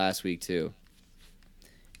was hurt last week too.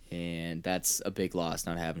 And that's a big loss,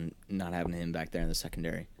 not having him back there in the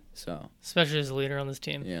secondary. So especially as a leader on this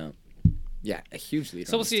team. Yeah, a huge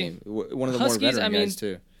leader on this team. One of the Huskies, more veteran guys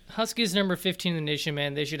too. Huskies number 15 in the nation,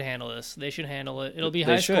 man. They should handle this. They should handle it. It'll be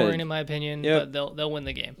high scoring in my opinion, but they'll win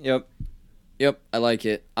the game. Yep, I like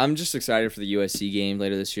it. I'm just excited for the USC game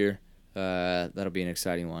later this year. That'll be an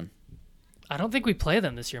exciting one. I don't think we play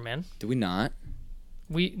them this year, man. Do we not?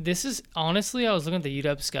 This is honestly, I was looking at the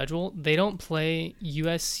UW schedule. They don't play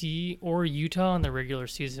USC or Utah in the regular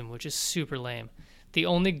season, which is super lame. The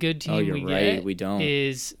only good team we don't.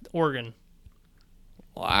 Is Oregon.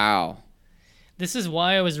 Wow. This is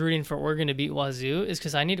why I was rooting for Oregon to beat Wazoo, is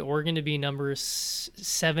because I need Oregon to be number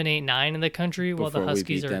 7, 8, 9 in the country while the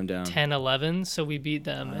Huskies are 10, 11. So we beat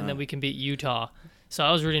them, and then we can beat Utah. So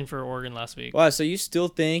I was rooting for Oregon last week. Wow, so you still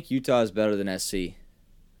think Utah is better than SC?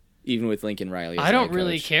 Even with Lincoln Riley as I don't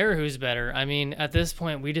really care who's better. I mean, at this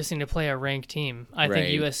point, we just need to play a ranked team. I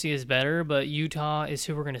think USC is better, but Utah is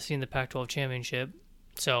who we're going to see in the Pac-12 championship.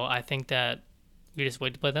 So I think that we just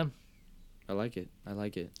wait to play them. I like it.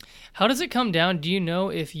 How does it come down? Do you know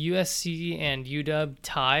if USC and UW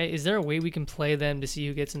tie? Is there a way we can play them to see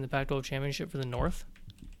who gets in the Pac-12 championship for the North?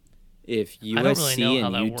 If USC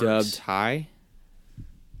and UW tie?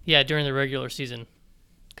 Yeah, during the regular season.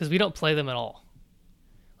 Because we don't play them at all.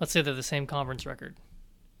 Let's say they're the same conference record.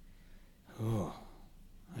 Oh,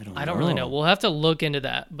 I don't really know. We'll have to look into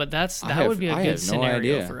that. But that would be a good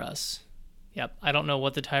scenario for us. Yep. I don't know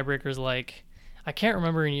what the tiebreaker's like. I can't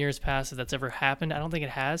remember in years past if that's ever happened. I don't think it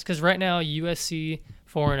has. Because right now, USC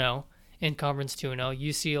 4-0 in Conference 2-0.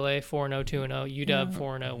 UCLA 4-0, 2-0. UW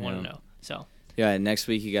 4-0, 1-0. So. Yeah, next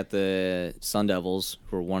week you got the Sun Devils,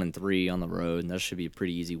 who are 1-3 on the road, and that should be a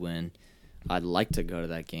pretty easy win. I'd like to go to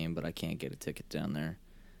that game, but I can't get a ticket down there.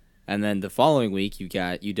 And then the following week, you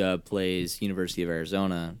got UW plays University of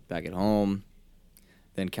Arizona back at home.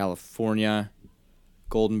 Then California,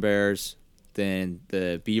 Golden Bears. Then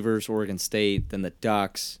the Beavers, Oregon State. Then the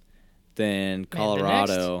Ducks. Then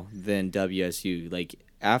Colorado. Then WSU. Like,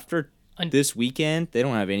 after this weekend, they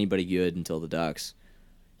don't have anybody good until the Ducks.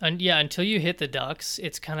 And yeah, until you hit the Ducks,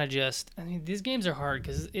 it's kind of just... I mean, these games are hard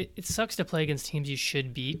because it sucks to play against teams you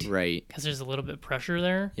should beat. Right. Because there's a little bit of pressure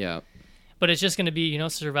there. Yeah. But it's just going to be,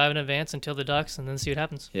 survive in advance until the Ducks and then see what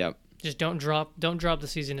happens. Yep. Just don't drop the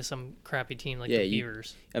season to some crappy team like the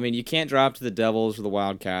Beavers. You can't drop to the Devils or the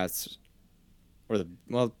Wildcats or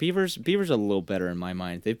Beavers. Beavers are a little better in my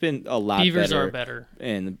mind. They've been a lot better. Beavers are better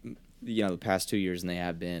in the past 2 years than they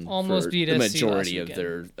have been almost for beat the SC majority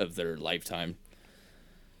of their lifetime.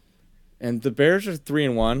 And the Bears are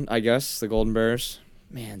 3-1, I guess. The Golden Bears.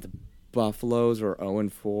 Man, the Buffaloes are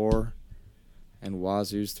 0-4. And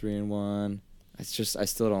Wazoo's 3-1. It's just I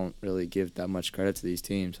still don't really give that much credit to these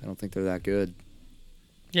teams. I don't think they're that good.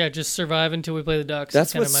 Yeah, just survive until we play the Ducks.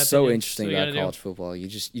 That's what's so interesting about college football. You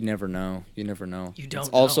never know. You never know. You don't. It's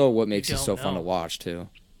also what makes it so fun to watch too.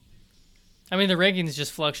 I mean, the rankings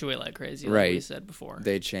just fluctuate like crazy, like we said before.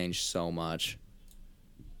 They change so much.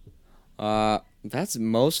 That's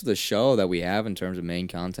most of the show that we have in terms of main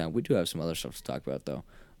content. We do have some other stuff to talk about though.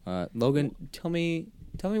 Logan, tell me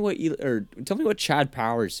what Chad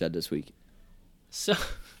Powers said this week. So,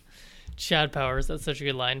 Chad Powers. That's such a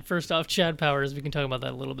good line. First off, Chad Powers. We can talk about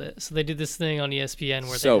that a little bit. So they did this thing on ESPN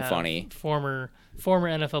where so they have funny. former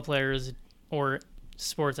NFL players or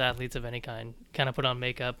sports athletes of any kind of put on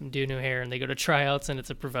makeup and do new hair, and they go to tryouts, and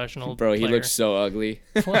it's a professional Bro, he looks so ugly.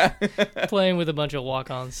 Playing with a bunch of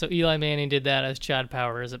walk-ons. So Eli Manning did that as Chad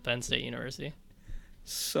Powers at Penn State University.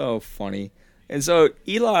 So funny. And so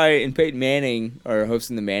Eli and Peyton Manning are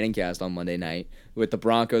hosting the Manning Cast on Monday night with the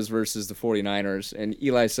Broncos versus the 49ers. And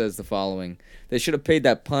Eli says the following: they should have paid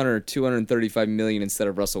that punter $235 million instead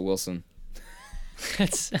of Russell Wilson.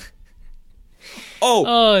 It's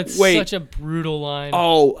it's wait. Such a brutal line.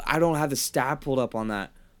 Oh, I don't have the stat pulled up on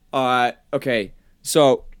that. Okay.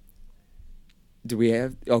 So do we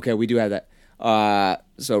have? Okay, we do have that.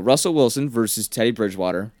 So Russell Wilson versus Teddy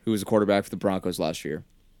Bridgewater, who was a quarterback for the Broncos last year.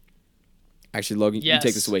 Actually, Logan, you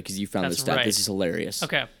take this away because you found this stat. Right. This is hilarious.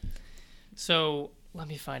 Okay. So let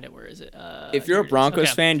me find it. Where is it? If you're a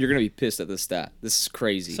Broncos fan, you're going to be pissed at this stat. This is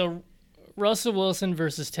crazy. So Russell Wilson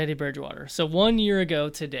versus Teddy Bridgewater. So 1 year ago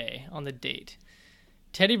today, on the date,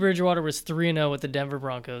 Teddy Bridgewater was 3-0 with the Denver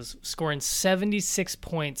Broncos, scoring 76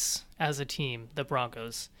 points as a team, the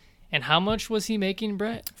Broncos. And how much was he making,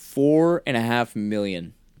 Brett? $4.5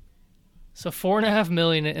 million. So $4.5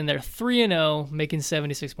 million, and they're 3-0, making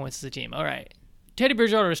 76 points as a team. All right. Teddy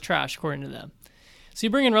Bridgewater is trash, according to them. So you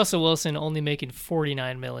bring in Russell Wilson, only making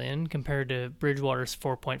 $49 million compared to Bridgewater's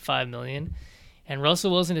 $4.5 million. And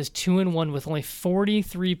Russell Wilson is 2-1 with only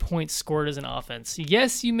 43 points scored as an offense.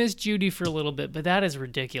 Yes, you missed Judy for a little bit, but that is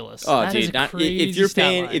ridiculous. Oh, that dude,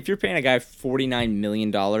 if you're paying a guy $49 million,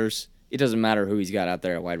 it doesn't matter who he's got out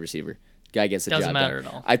there at wide receiver. Guy gets the job done. Doesn't matter at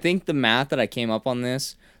all. I think the math that I came up on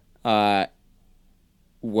this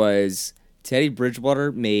was Teddy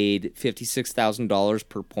Bridgewater made $56,000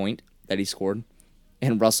 per point that he scored,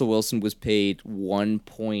 and Russell Wilson was paid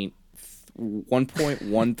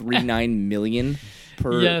 $1.139 million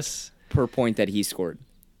per point that he got.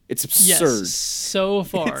 It's absurd. Yes, so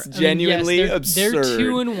far. It's genuinely absurd. They're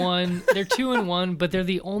 2-1. They're 2-1, but they're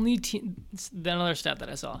the only team. Another stat that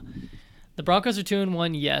I saw. The Broncos are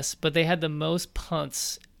 2-1, yes, but they had the most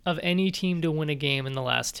punts of any team to win a game in the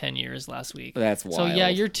last 10 years last week. That's wild. So, yeah,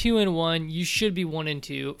 you're 2-1. You should be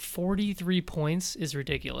 1-2. 43 points is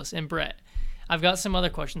ridiculous. And, Brett, I've got some other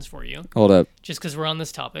questions for you. Hold up. Just because we're on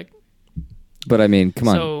this topic. But, I mean, come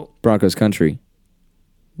on. Broncos country.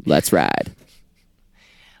 Let's ride.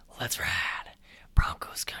 Let's ride.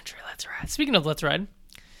 Broncos country. Let's ride. Speaking of let's ride.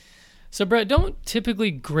 So, Brett, don't typically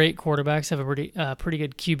great quarterbacks have a pretty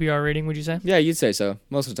good QBR rating, would you say? Yeah, you'd say so.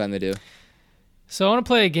 Most of the time they do. So I want to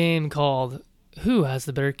play a game called Who Has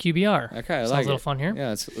the Better QBR? Okay, I like it. Sounds a little fun here. Yeah,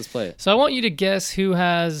 let's play it. So I want you to guess who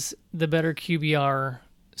has the better QBR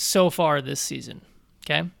so far this season.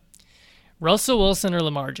 Okay? Russell Wilson or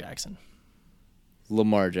Lamar Jackson?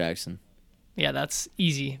 Lamar Jackson. Yeah, that's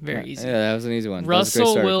easy. Very easy. Yeah, that was an easy one.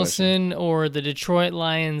 Russell Wilson or the Detroit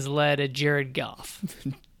Lions-led Jared Goff?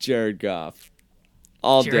 Jared Goff.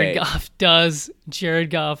 All day. Jared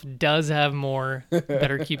Goff does have more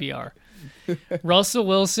better QBR. Russell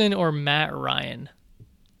Wilson or Matt Ryan?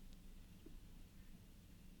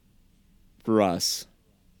 Russ.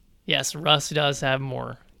 Yes, Russ does have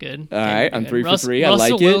more. Good. All right, I'm 3 for 3. I like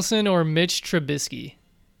it. Russell Wilson or Mitch Trubisky?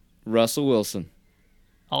 Russell Wilson.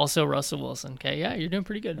 Also Russell Wilson. Okay, yeah, you're doing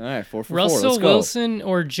pretty good. All right, 4 for 4. Russell Wilson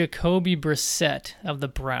or Jacoby Brissett of the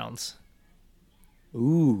Browns?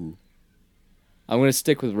 Ooh. I'm going to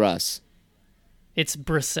stick with Russ. It's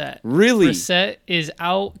Brissett. Really? Brissett is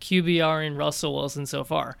out QBRing Russell Wilson so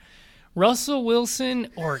far. Russell Wilson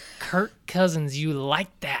or Kirk Cousins, you like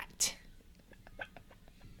that?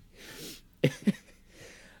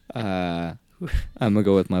 I'm going to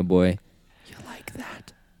go with my boy. You like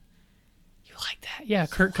that? You like that? Yeah,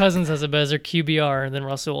 Kirk Cousins has a better QBR than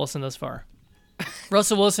Russell Wilson thus far.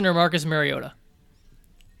 Russell Wilson or Marcus Mariota?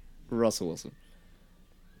 Russell Wilson.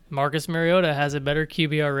 Marcus Mariota has a better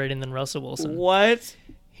QBR rating than Russell Wilson. What?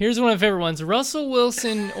 Here's one of my favorite ones. Russell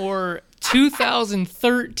Wilson or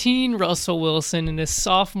 2013 Russell Wilson in his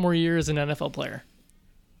sophomore year as an NFL player.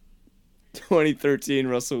 2013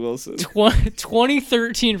 Russell Wilson.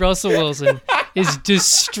 2013 Russell Wilson is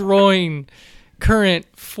destroying current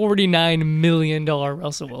 $49 million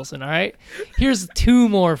Russell Wilson, all right? Here's 2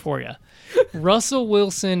 more for you. Russell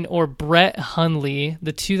Wilson or Brett Hundley,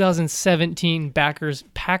 the 2017 Packers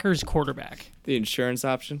quarterback. The insurance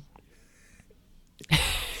option?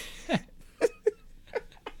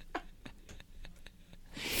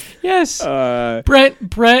 Yes.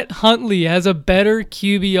 Brett Hundley has a better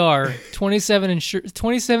QBR,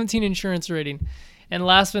 2017 insurance rating. And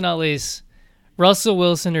last but not least, Russell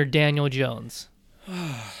Wilson or Daniel Jones?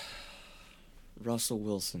 Russell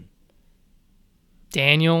Wilson.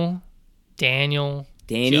 Danny Jones.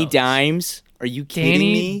 Dimes? Are you kidding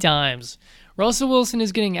me? Danny Dimes. Russell Wilson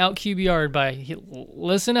is getting out QBR'd by,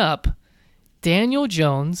 listen up, Daniel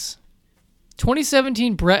Jones,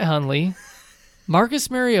 2017 Brett Hundley,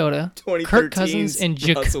 Marcus Mariota, Kirk Cousins, and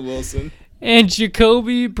Russell Wilson. And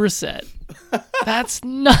Jacoby Brissett. That's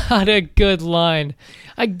not a good line.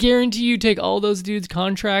 I guarantee you take all those dudes'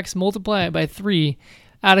 contracts, multiply it by 3,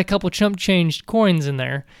 add a couple chump change coins in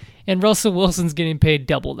there, and Russell Wilson's getting paid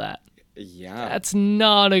double that. Yeah. That's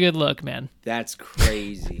not a good look, man. That's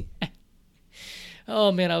crazy.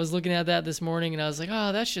 Oh, man, I was looking at that this morning, and I was like,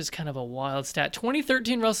 oh, that's just kind of a wild stat.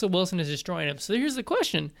 2013 Russell Wilson is destroying him. So here's the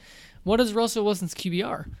question. What is Russell Wilson's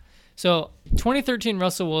QBR? So 2013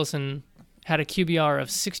 Russell Wilson had a QBR of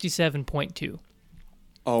 67.2.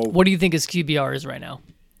 Oh. What do you think his QBR is right now?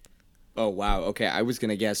 Oh, wow. Okay, I was going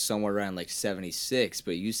to guess somewhere around like 76,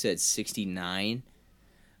 but you said 69.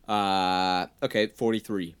 Okay,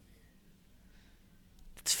 43.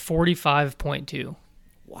 It's 45.2.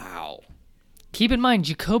 Wow. Keep in mind,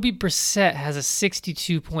 Jacoby Brissett has a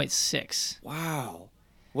 62.6. Wow.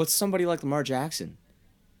 What's somebody like Lamar Jackson?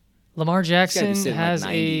 Lamar Jackson has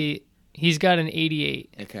he's got an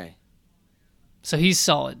 88. Okay. So he's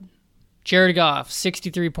solid. Jared Goff,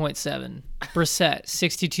 63.7. Brissett,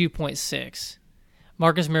 62.6.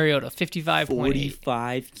 Marcus Mariota, 55.8.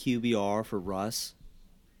 45 QBR for Russ.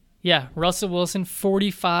 Yeah, Russell Wilson,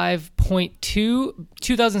 45.2.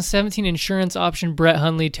 2017 insurance option Brett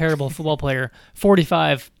Hundley, terrible football player,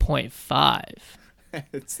 45.5.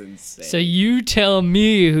 That's insane. So you tell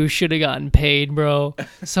me who should have gotten paid, bro.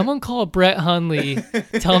 Someone call Brett Hundley,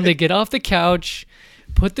 tell him to get off the couch,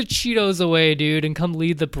 put the Cheetos away, dude, and come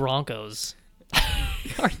lead the Broncos.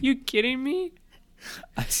 Are you kidding me?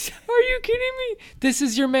 Are you kidding me? This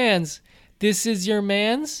is your man's. This is your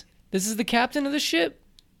man's. This is the captain of the ship.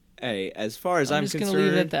 Hey, as far as I'm concerned, gonna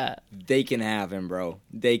leave it at that. They can have him, bro.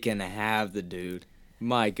 They can have the dude.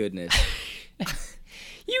 My goodness.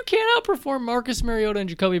 You can't outperform Marcus Mariota and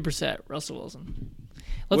Jacoby Brissett, Russell Wilson.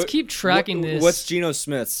 Let's keep tracking this. What's Geno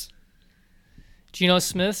Smith's? Geno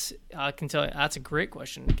Smith's, I can tell you, that's a great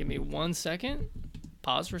question. Give me 1 second.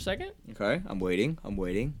 Pause for a second. Okay, I'm waiting.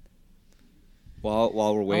 While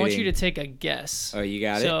we're waiting, I want you to take a guess. Oh, you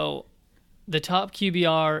got it? So, the top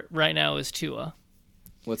QBR right now is Tua.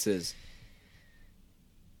 What's his?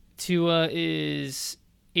 Tua is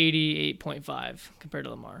 88.5 compared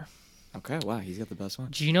to Lamar. Okay, wow, he's got the best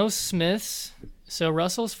one. Geno Smith's, so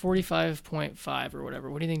Russell's 45.5 or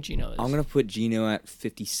whatever. What do you think Geno is? I'm going to put Geno at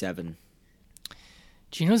 57.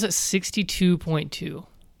 Geno's at 62.2.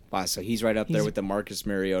 Wow, so he's right up there with the Marcus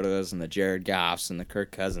Mariotas and the Jared Goffs and the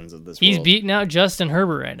Kirk Cousins of this world. He's world. beating out Justin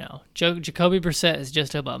Herbert right now. Jacoby Brissett is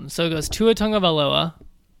just above him. So it goes Tua Tagovailoa,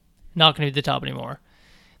 not going to be the top anymore.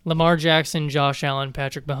 Lamar Jackson, Josh Allen,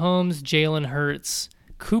 Patrick Mahomes, Jalen Hurts,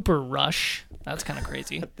 Cooper Rush. That's kind of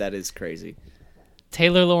crazy. That is crazy.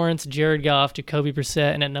 Taylor Lawrence, Jared Goff, Jacoby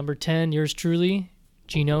Brissett, and at number 10, yours truly,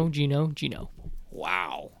 Geno.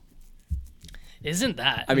 Wow. Isn't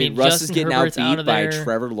that? I mean Russ Justin is getting outbeat by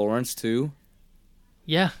Trevor Lawrence, too?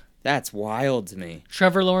 Yeah. That's wild to me.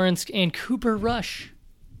 Trevor Lawrence and Cooper Rush.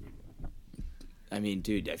 I mean,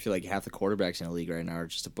 dude, I feel like half the quarterbacks in the league right now are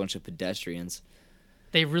just a bunch of pedestrians.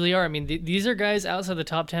 They really are. I mean, these are guys outside the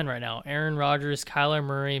top 10 right now. Aaron Rodgers, Kyler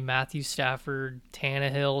Murray, Matthew Stafford,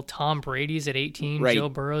 Tannehill, Tom Brady's at 18, right. Joe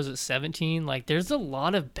Burrow's at 17. Like, there's a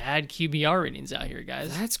lot of bad QBR ratings out here,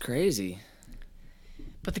 guys. That's crazy.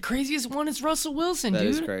 But the craziest one is Russell Wilson, dude.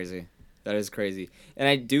 That is crazy. And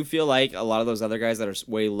I do feel like a lot of those other guys that are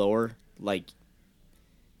way lower, like,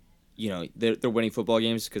 you know, they're winning football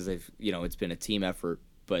games because they've, you know, it's been a team effort.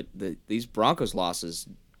 But these Broncos losses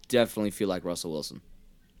definitely feel like Russell Wilson.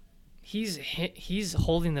 He's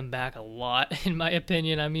holding them back a lot, in my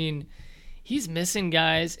opinion. I mean, he's missing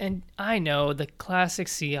guys, and I know the classic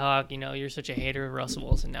Seahawk, you know, you're such a hater of Russell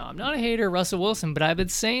Wilson. Now, I'm not a hater of Russell Wilson, but I've been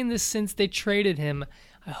saying this since they traded him.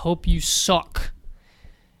 I hope you suck.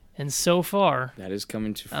 And so far, that is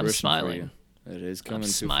coming to fruition for you. That is coming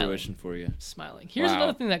to fruition for you. Smiling. Here's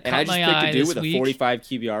another thing that caught my eye this week. And I just picked a dude with a 45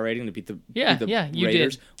 QBR rating to beat the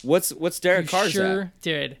Raiders. Did. What's Derek Carr's sure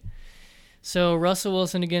did. So Russell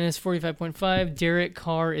Wilson again is 45.5. Derek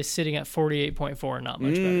Carr is sitting at 48.4. Not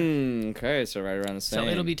much better. Okay, so right around the same. So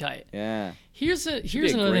it'll be tight. Yeah. Here's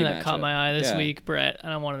another thing that caught my eye this week, Brett,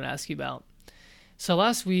 and I wanted to ask you about. So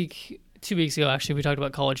last week, 2 weeks ago, actually, we talked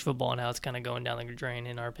about college football and how it's kind of going down the drain,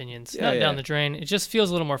 in our opinions. Not down the drain. It just feels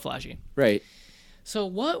a little more flashy. Right. So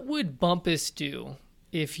what would Bumpus do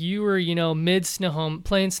if you were, you know,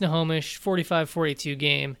 playing Snohomish, 45-42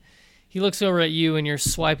 game, he looks over at you and you're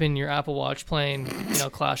swiping your Apple Watch playing,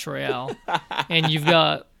 Clash Royale, and you've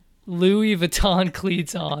got Louis Vuitton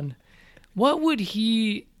cleats on. What would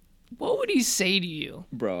he say to you?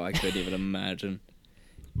 Bro, I couldn't even imagine.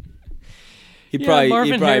 He'd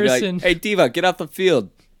probably be like, "Hey, Diva, get off the field."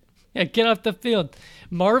 Yeah, get off the field.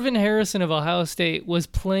 Marvin Harrison of Ohio State was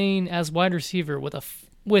playing as wide receiver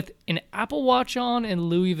with an Apple Watch on and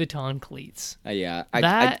Louis Vuitton cleats. Yeah,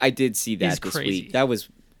 I did see that this crazy. Week. That was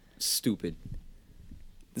stupid.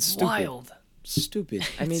 Wild. Stupid.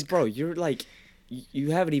 I mean, bro, you're like,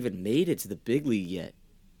 you haven't even made it to the big league yet.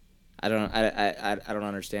 I don't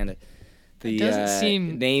understand it. The doesn't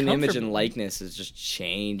seem name, image, and likeness is just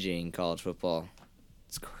changing college football.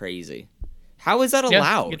 It's crazy. How is that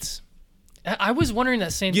allowed? I was wondering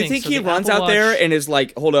that same thing. You think he runs out there and is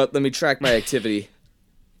like, "Hold up, let me track my activity."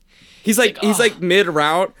 He's like mid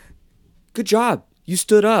route. Good job, you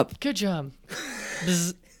stood up. Good job.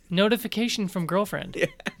 Notification from girlfriend. Yeah.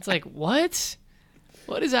 It's like, what?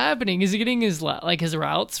 What is happening? Is he getting his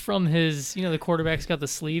routes from his? The quarterback's got the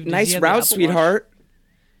sleeve. Nice route, sweetheart.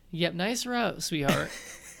 Yep, nice route, sweetheart.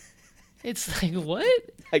 It's like, what?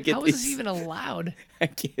 How is this even allowed? I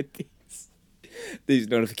get these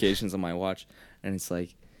notifications on my watch, and it's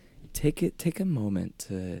like, take a moment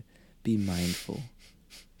to be mindful.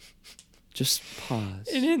 Just pause.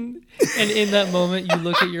 And in that moment, you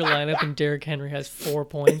look at your lineup, and Derrick Henry has 4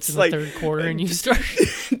 points in the third quarter, and you start.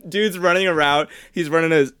 Dude's running a route. He's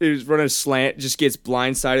running a slant. Just gets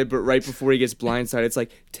blindsided, but right before he gets blindsided, it's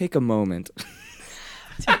like, take a moment.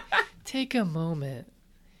 Take a moment.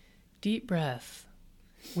 Deep breath.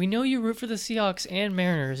 We know you root for the Seahawks and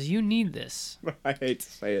Mariners. You need this. I hate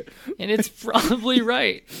to say it. And it's probably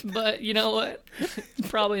right. But you know what? It's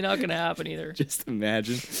probably not going to happen either. Just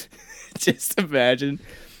imagine.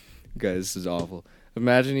 Guys, this is awful.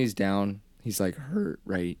 Imagine he's down. He's like hurt,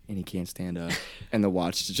 right? And he can't stand up. And the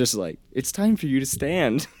watch is just like, it's time for you to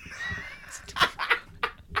stand.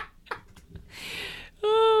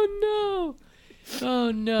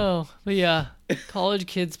 Oh, no. But yeah, college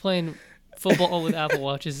kids playing football with Apple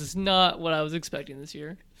Watches is not what I was expecting this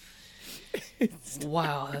year.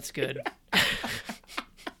 Wow, that's good.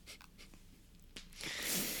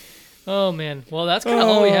 Oh, man. Well, that's kind of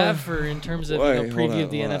all we have in terms of preview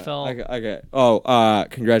of the NFL.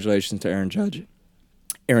 Congratulations to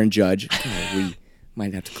Aaron Judge. We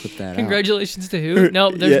might have to clip that Congratulations to who? No,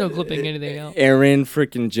 there's no clipping anything out. Aaron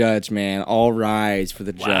freaking Judge, man. All rise for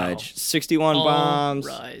the Judge. 61 all bombs.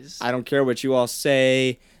 Rise. I don't care what you all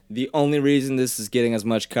say. The only reason this is getting as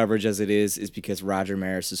much coverage as it is because Roger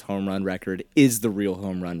Maris's home run record is the real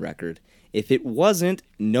home run record. If it wasn't,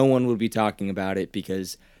 no one would be talking about it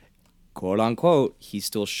because, quote unquote, he's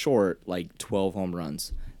still short like 12 home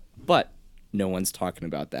runs. But no one's talking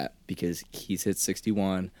about that because he's hit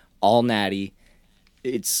 61, all natty.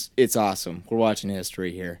 It's awesome. We're watching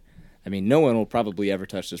history here. I mean, no one will probably ever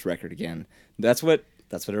touch this record again. That's what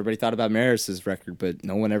everybody thought about Maris's record, but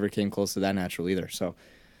no one ever came close to that natural either. So,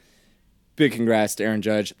 big congrats to Aaron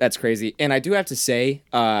Judge. That's crazy. And I do have to say,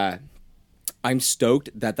 I'm stoked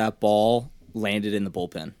that ball landed in the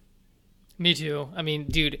bullpen. Me too. I mean,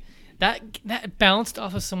 dude, that bounced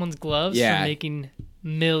off of someone's gloves for making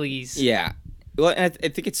millies. Yeah. Well, and I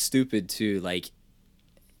think it's stupid too. Like,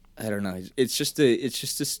 I don't know. It's just a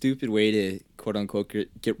stupid way to quote unquote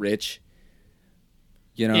get rich.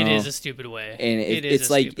 You know, it is a stupid way, and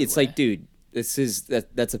it's like, dude,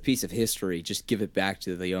 that's a piece of history. Just give it back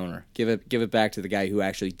to the owner. Give it back to the guy who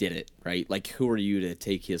actually did it, right? Like, who are you to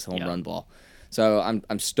take his home run ball? So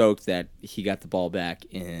I'm stoked that he got the ball back,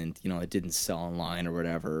 and it didn't sell online or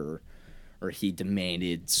whatever, or he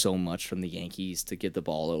demanded so much from the Yankees to get the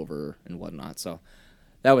ball over and whatnot. So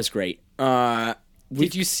that was great.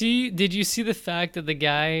 Did you see the fact that the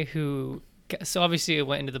guy who, so obviously it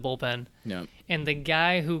went into the bullpen, and the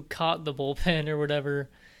guy who caught the bullpen or whatever,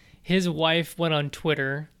 his wife went on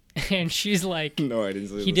Twitter and she's like, "No, I didn't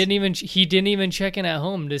see he didn't even check in at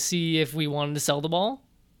home to see if we wanted to sell the ball.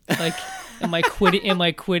 Like, am I quitting? Am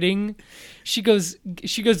I quitting?" She goes,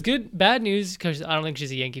 "Good, bad news," because I don't think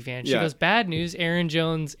she's a Yankee fan. She goes, "Bad news. Aaron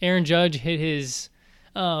Judge hit his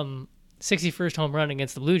 61st home run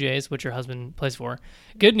against the Blue Jays, which her husband plays for.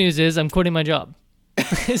 Good news is I'm quitting my job,"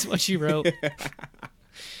 is what she wrote.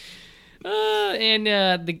 And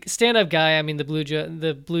the stand-up guy, I mean the Blue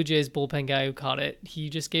Jays bullpen guy who caught it, he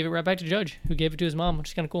just gave it right back to Judge, who gave it to his mom, which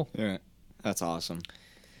is kind of cool. Yeah, that's awesome.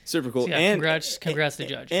 Super cool. So yeah, congrats to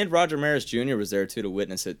Judge. And Roger Maris Jr. was there too to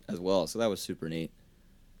witness it as well, so that was super neat.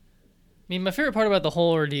 I mean, my favorite part about the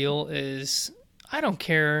whole ordeal is I don't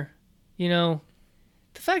care, the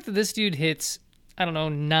fact that this dude hits, I don't know,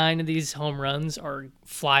 9 of these home runs are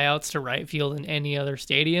flyouts to right field in any other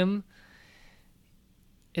stadium,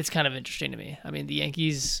 it's kind of interesting to me. I mean, the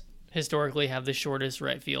Yankees historically have the shortest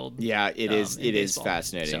right field. Yeah, it is. It is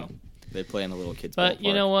fascinating. So. They play in a little kid's ballpark. But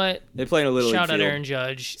you know what? They play in a little. Shout out field. Aaron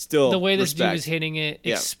Judge. Still, the way this respect. dude was hitting it,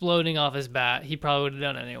 exploding off his bat, he probably would have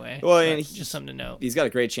done it anyway. Well, and just something to note. He's got a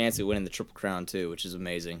great chance at winning the Triple Crown too, which is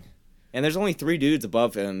amazing. And there's only 3 dudes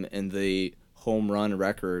above him in the home run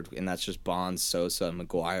record, and that's just Bonds, Sosa, and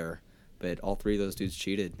McGuire. But all 3 of those dudes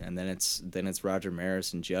cheated, and then it's Roger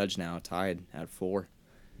Maris and Judge now tied at 4.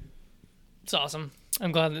 It's awesome.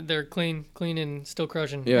 I'm glad that they're clean and still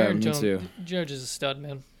crushing. Yeah, Aaron me too. Judge is a stud,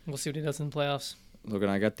 man. We'll see what he does in the playoffs. Logan,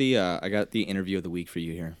 I got the interview of the week for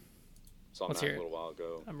you here. Saw Matt a little while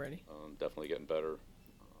ago. I'm ready. Definitely getting better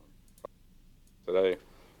today,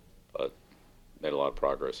 but made a lot of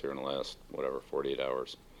progress here in the last 48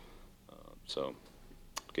 hours. So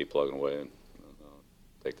keep plugging away and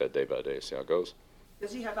take that day by day, see how it goes.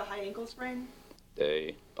 Does he have a high ankle sprain?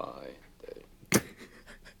 Day by day.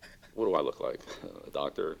 What do I look like? A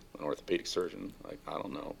doctor, an orthopedic surgeon? I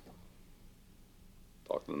don't know.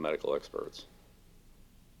 Talk to the medical experts.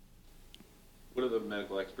 What do the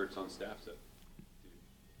medical experts on staff say?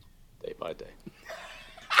 Day by day.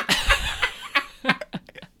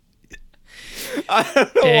 I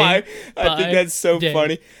don't know why. I think that's so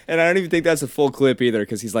funny. And I don't even think that's a full clip either,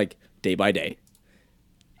 because he's like, day by day.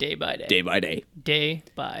 Day by day. Day by day. Day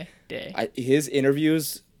by day. His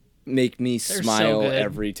interviews make me smile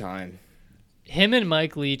every time. Him and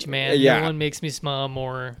Mike Leach, man. No one makes me smile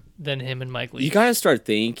more than him and Mike Leach. You gotta start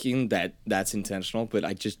thinking that that's intentional, but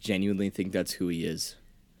I just genuinely think that's who he is.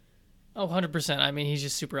 Oh, 100%. I mean, he's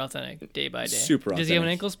just super authentic, day by day. Super authentic. Does he have an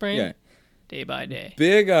ankle sprain? Yeah. Day by day.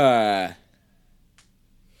 Big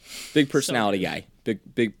personality guy.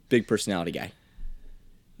 Big personality guy.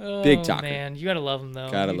 Oh, big talker. Man, you gotta love him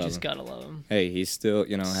though. Gotta love him. Hey, he's still,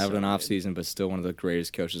 having an off season, but still one of the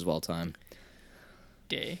greatest coaches of all time.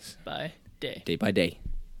 Day by day. Day by day.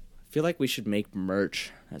 I feel like we should make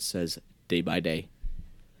merch that says day by day.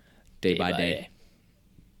 Day by day.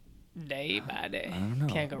 Day by day. I don't know.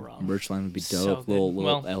 Can't go wrong. Merch line would be dope. So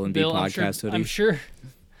little L&B Bill, podcast hoodie. I'm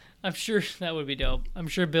sure that would be dope. I'm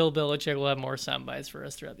sure Bill Belichick will have more sound bites for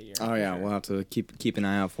us throughout the year. Oh yeah, we'll have to keep an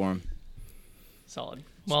eye out for him. Solid.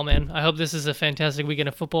 Well, man, I hope this is a fantastic weekend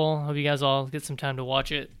of football. Hope you guys all get some time to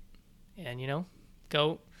watch it. And,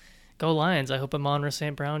 go Lions. I hope Amon-Ra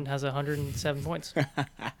St. Brown has 107 points.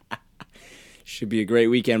 Should be a great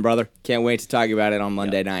weekend, brother. Can't wait to talk about it on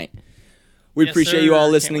Monday night. We appreciate you all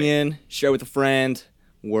listening in. Share with a friend.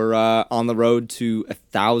 We're on the road to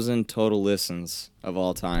 1,000 total listens of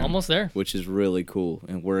all time. Almost there. Which is really cool,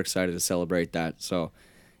 and we're excited to celebrate that. So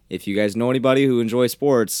if you guys know anybody who enjoys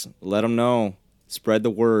sports, let them know. Spread the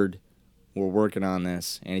word. We're working on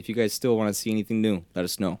this. And if you guys still want to see anything new, let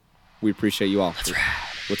us know. We appreciate you all. Let's ride.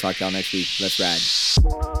 We'll talk to y'all next week. Let's ride.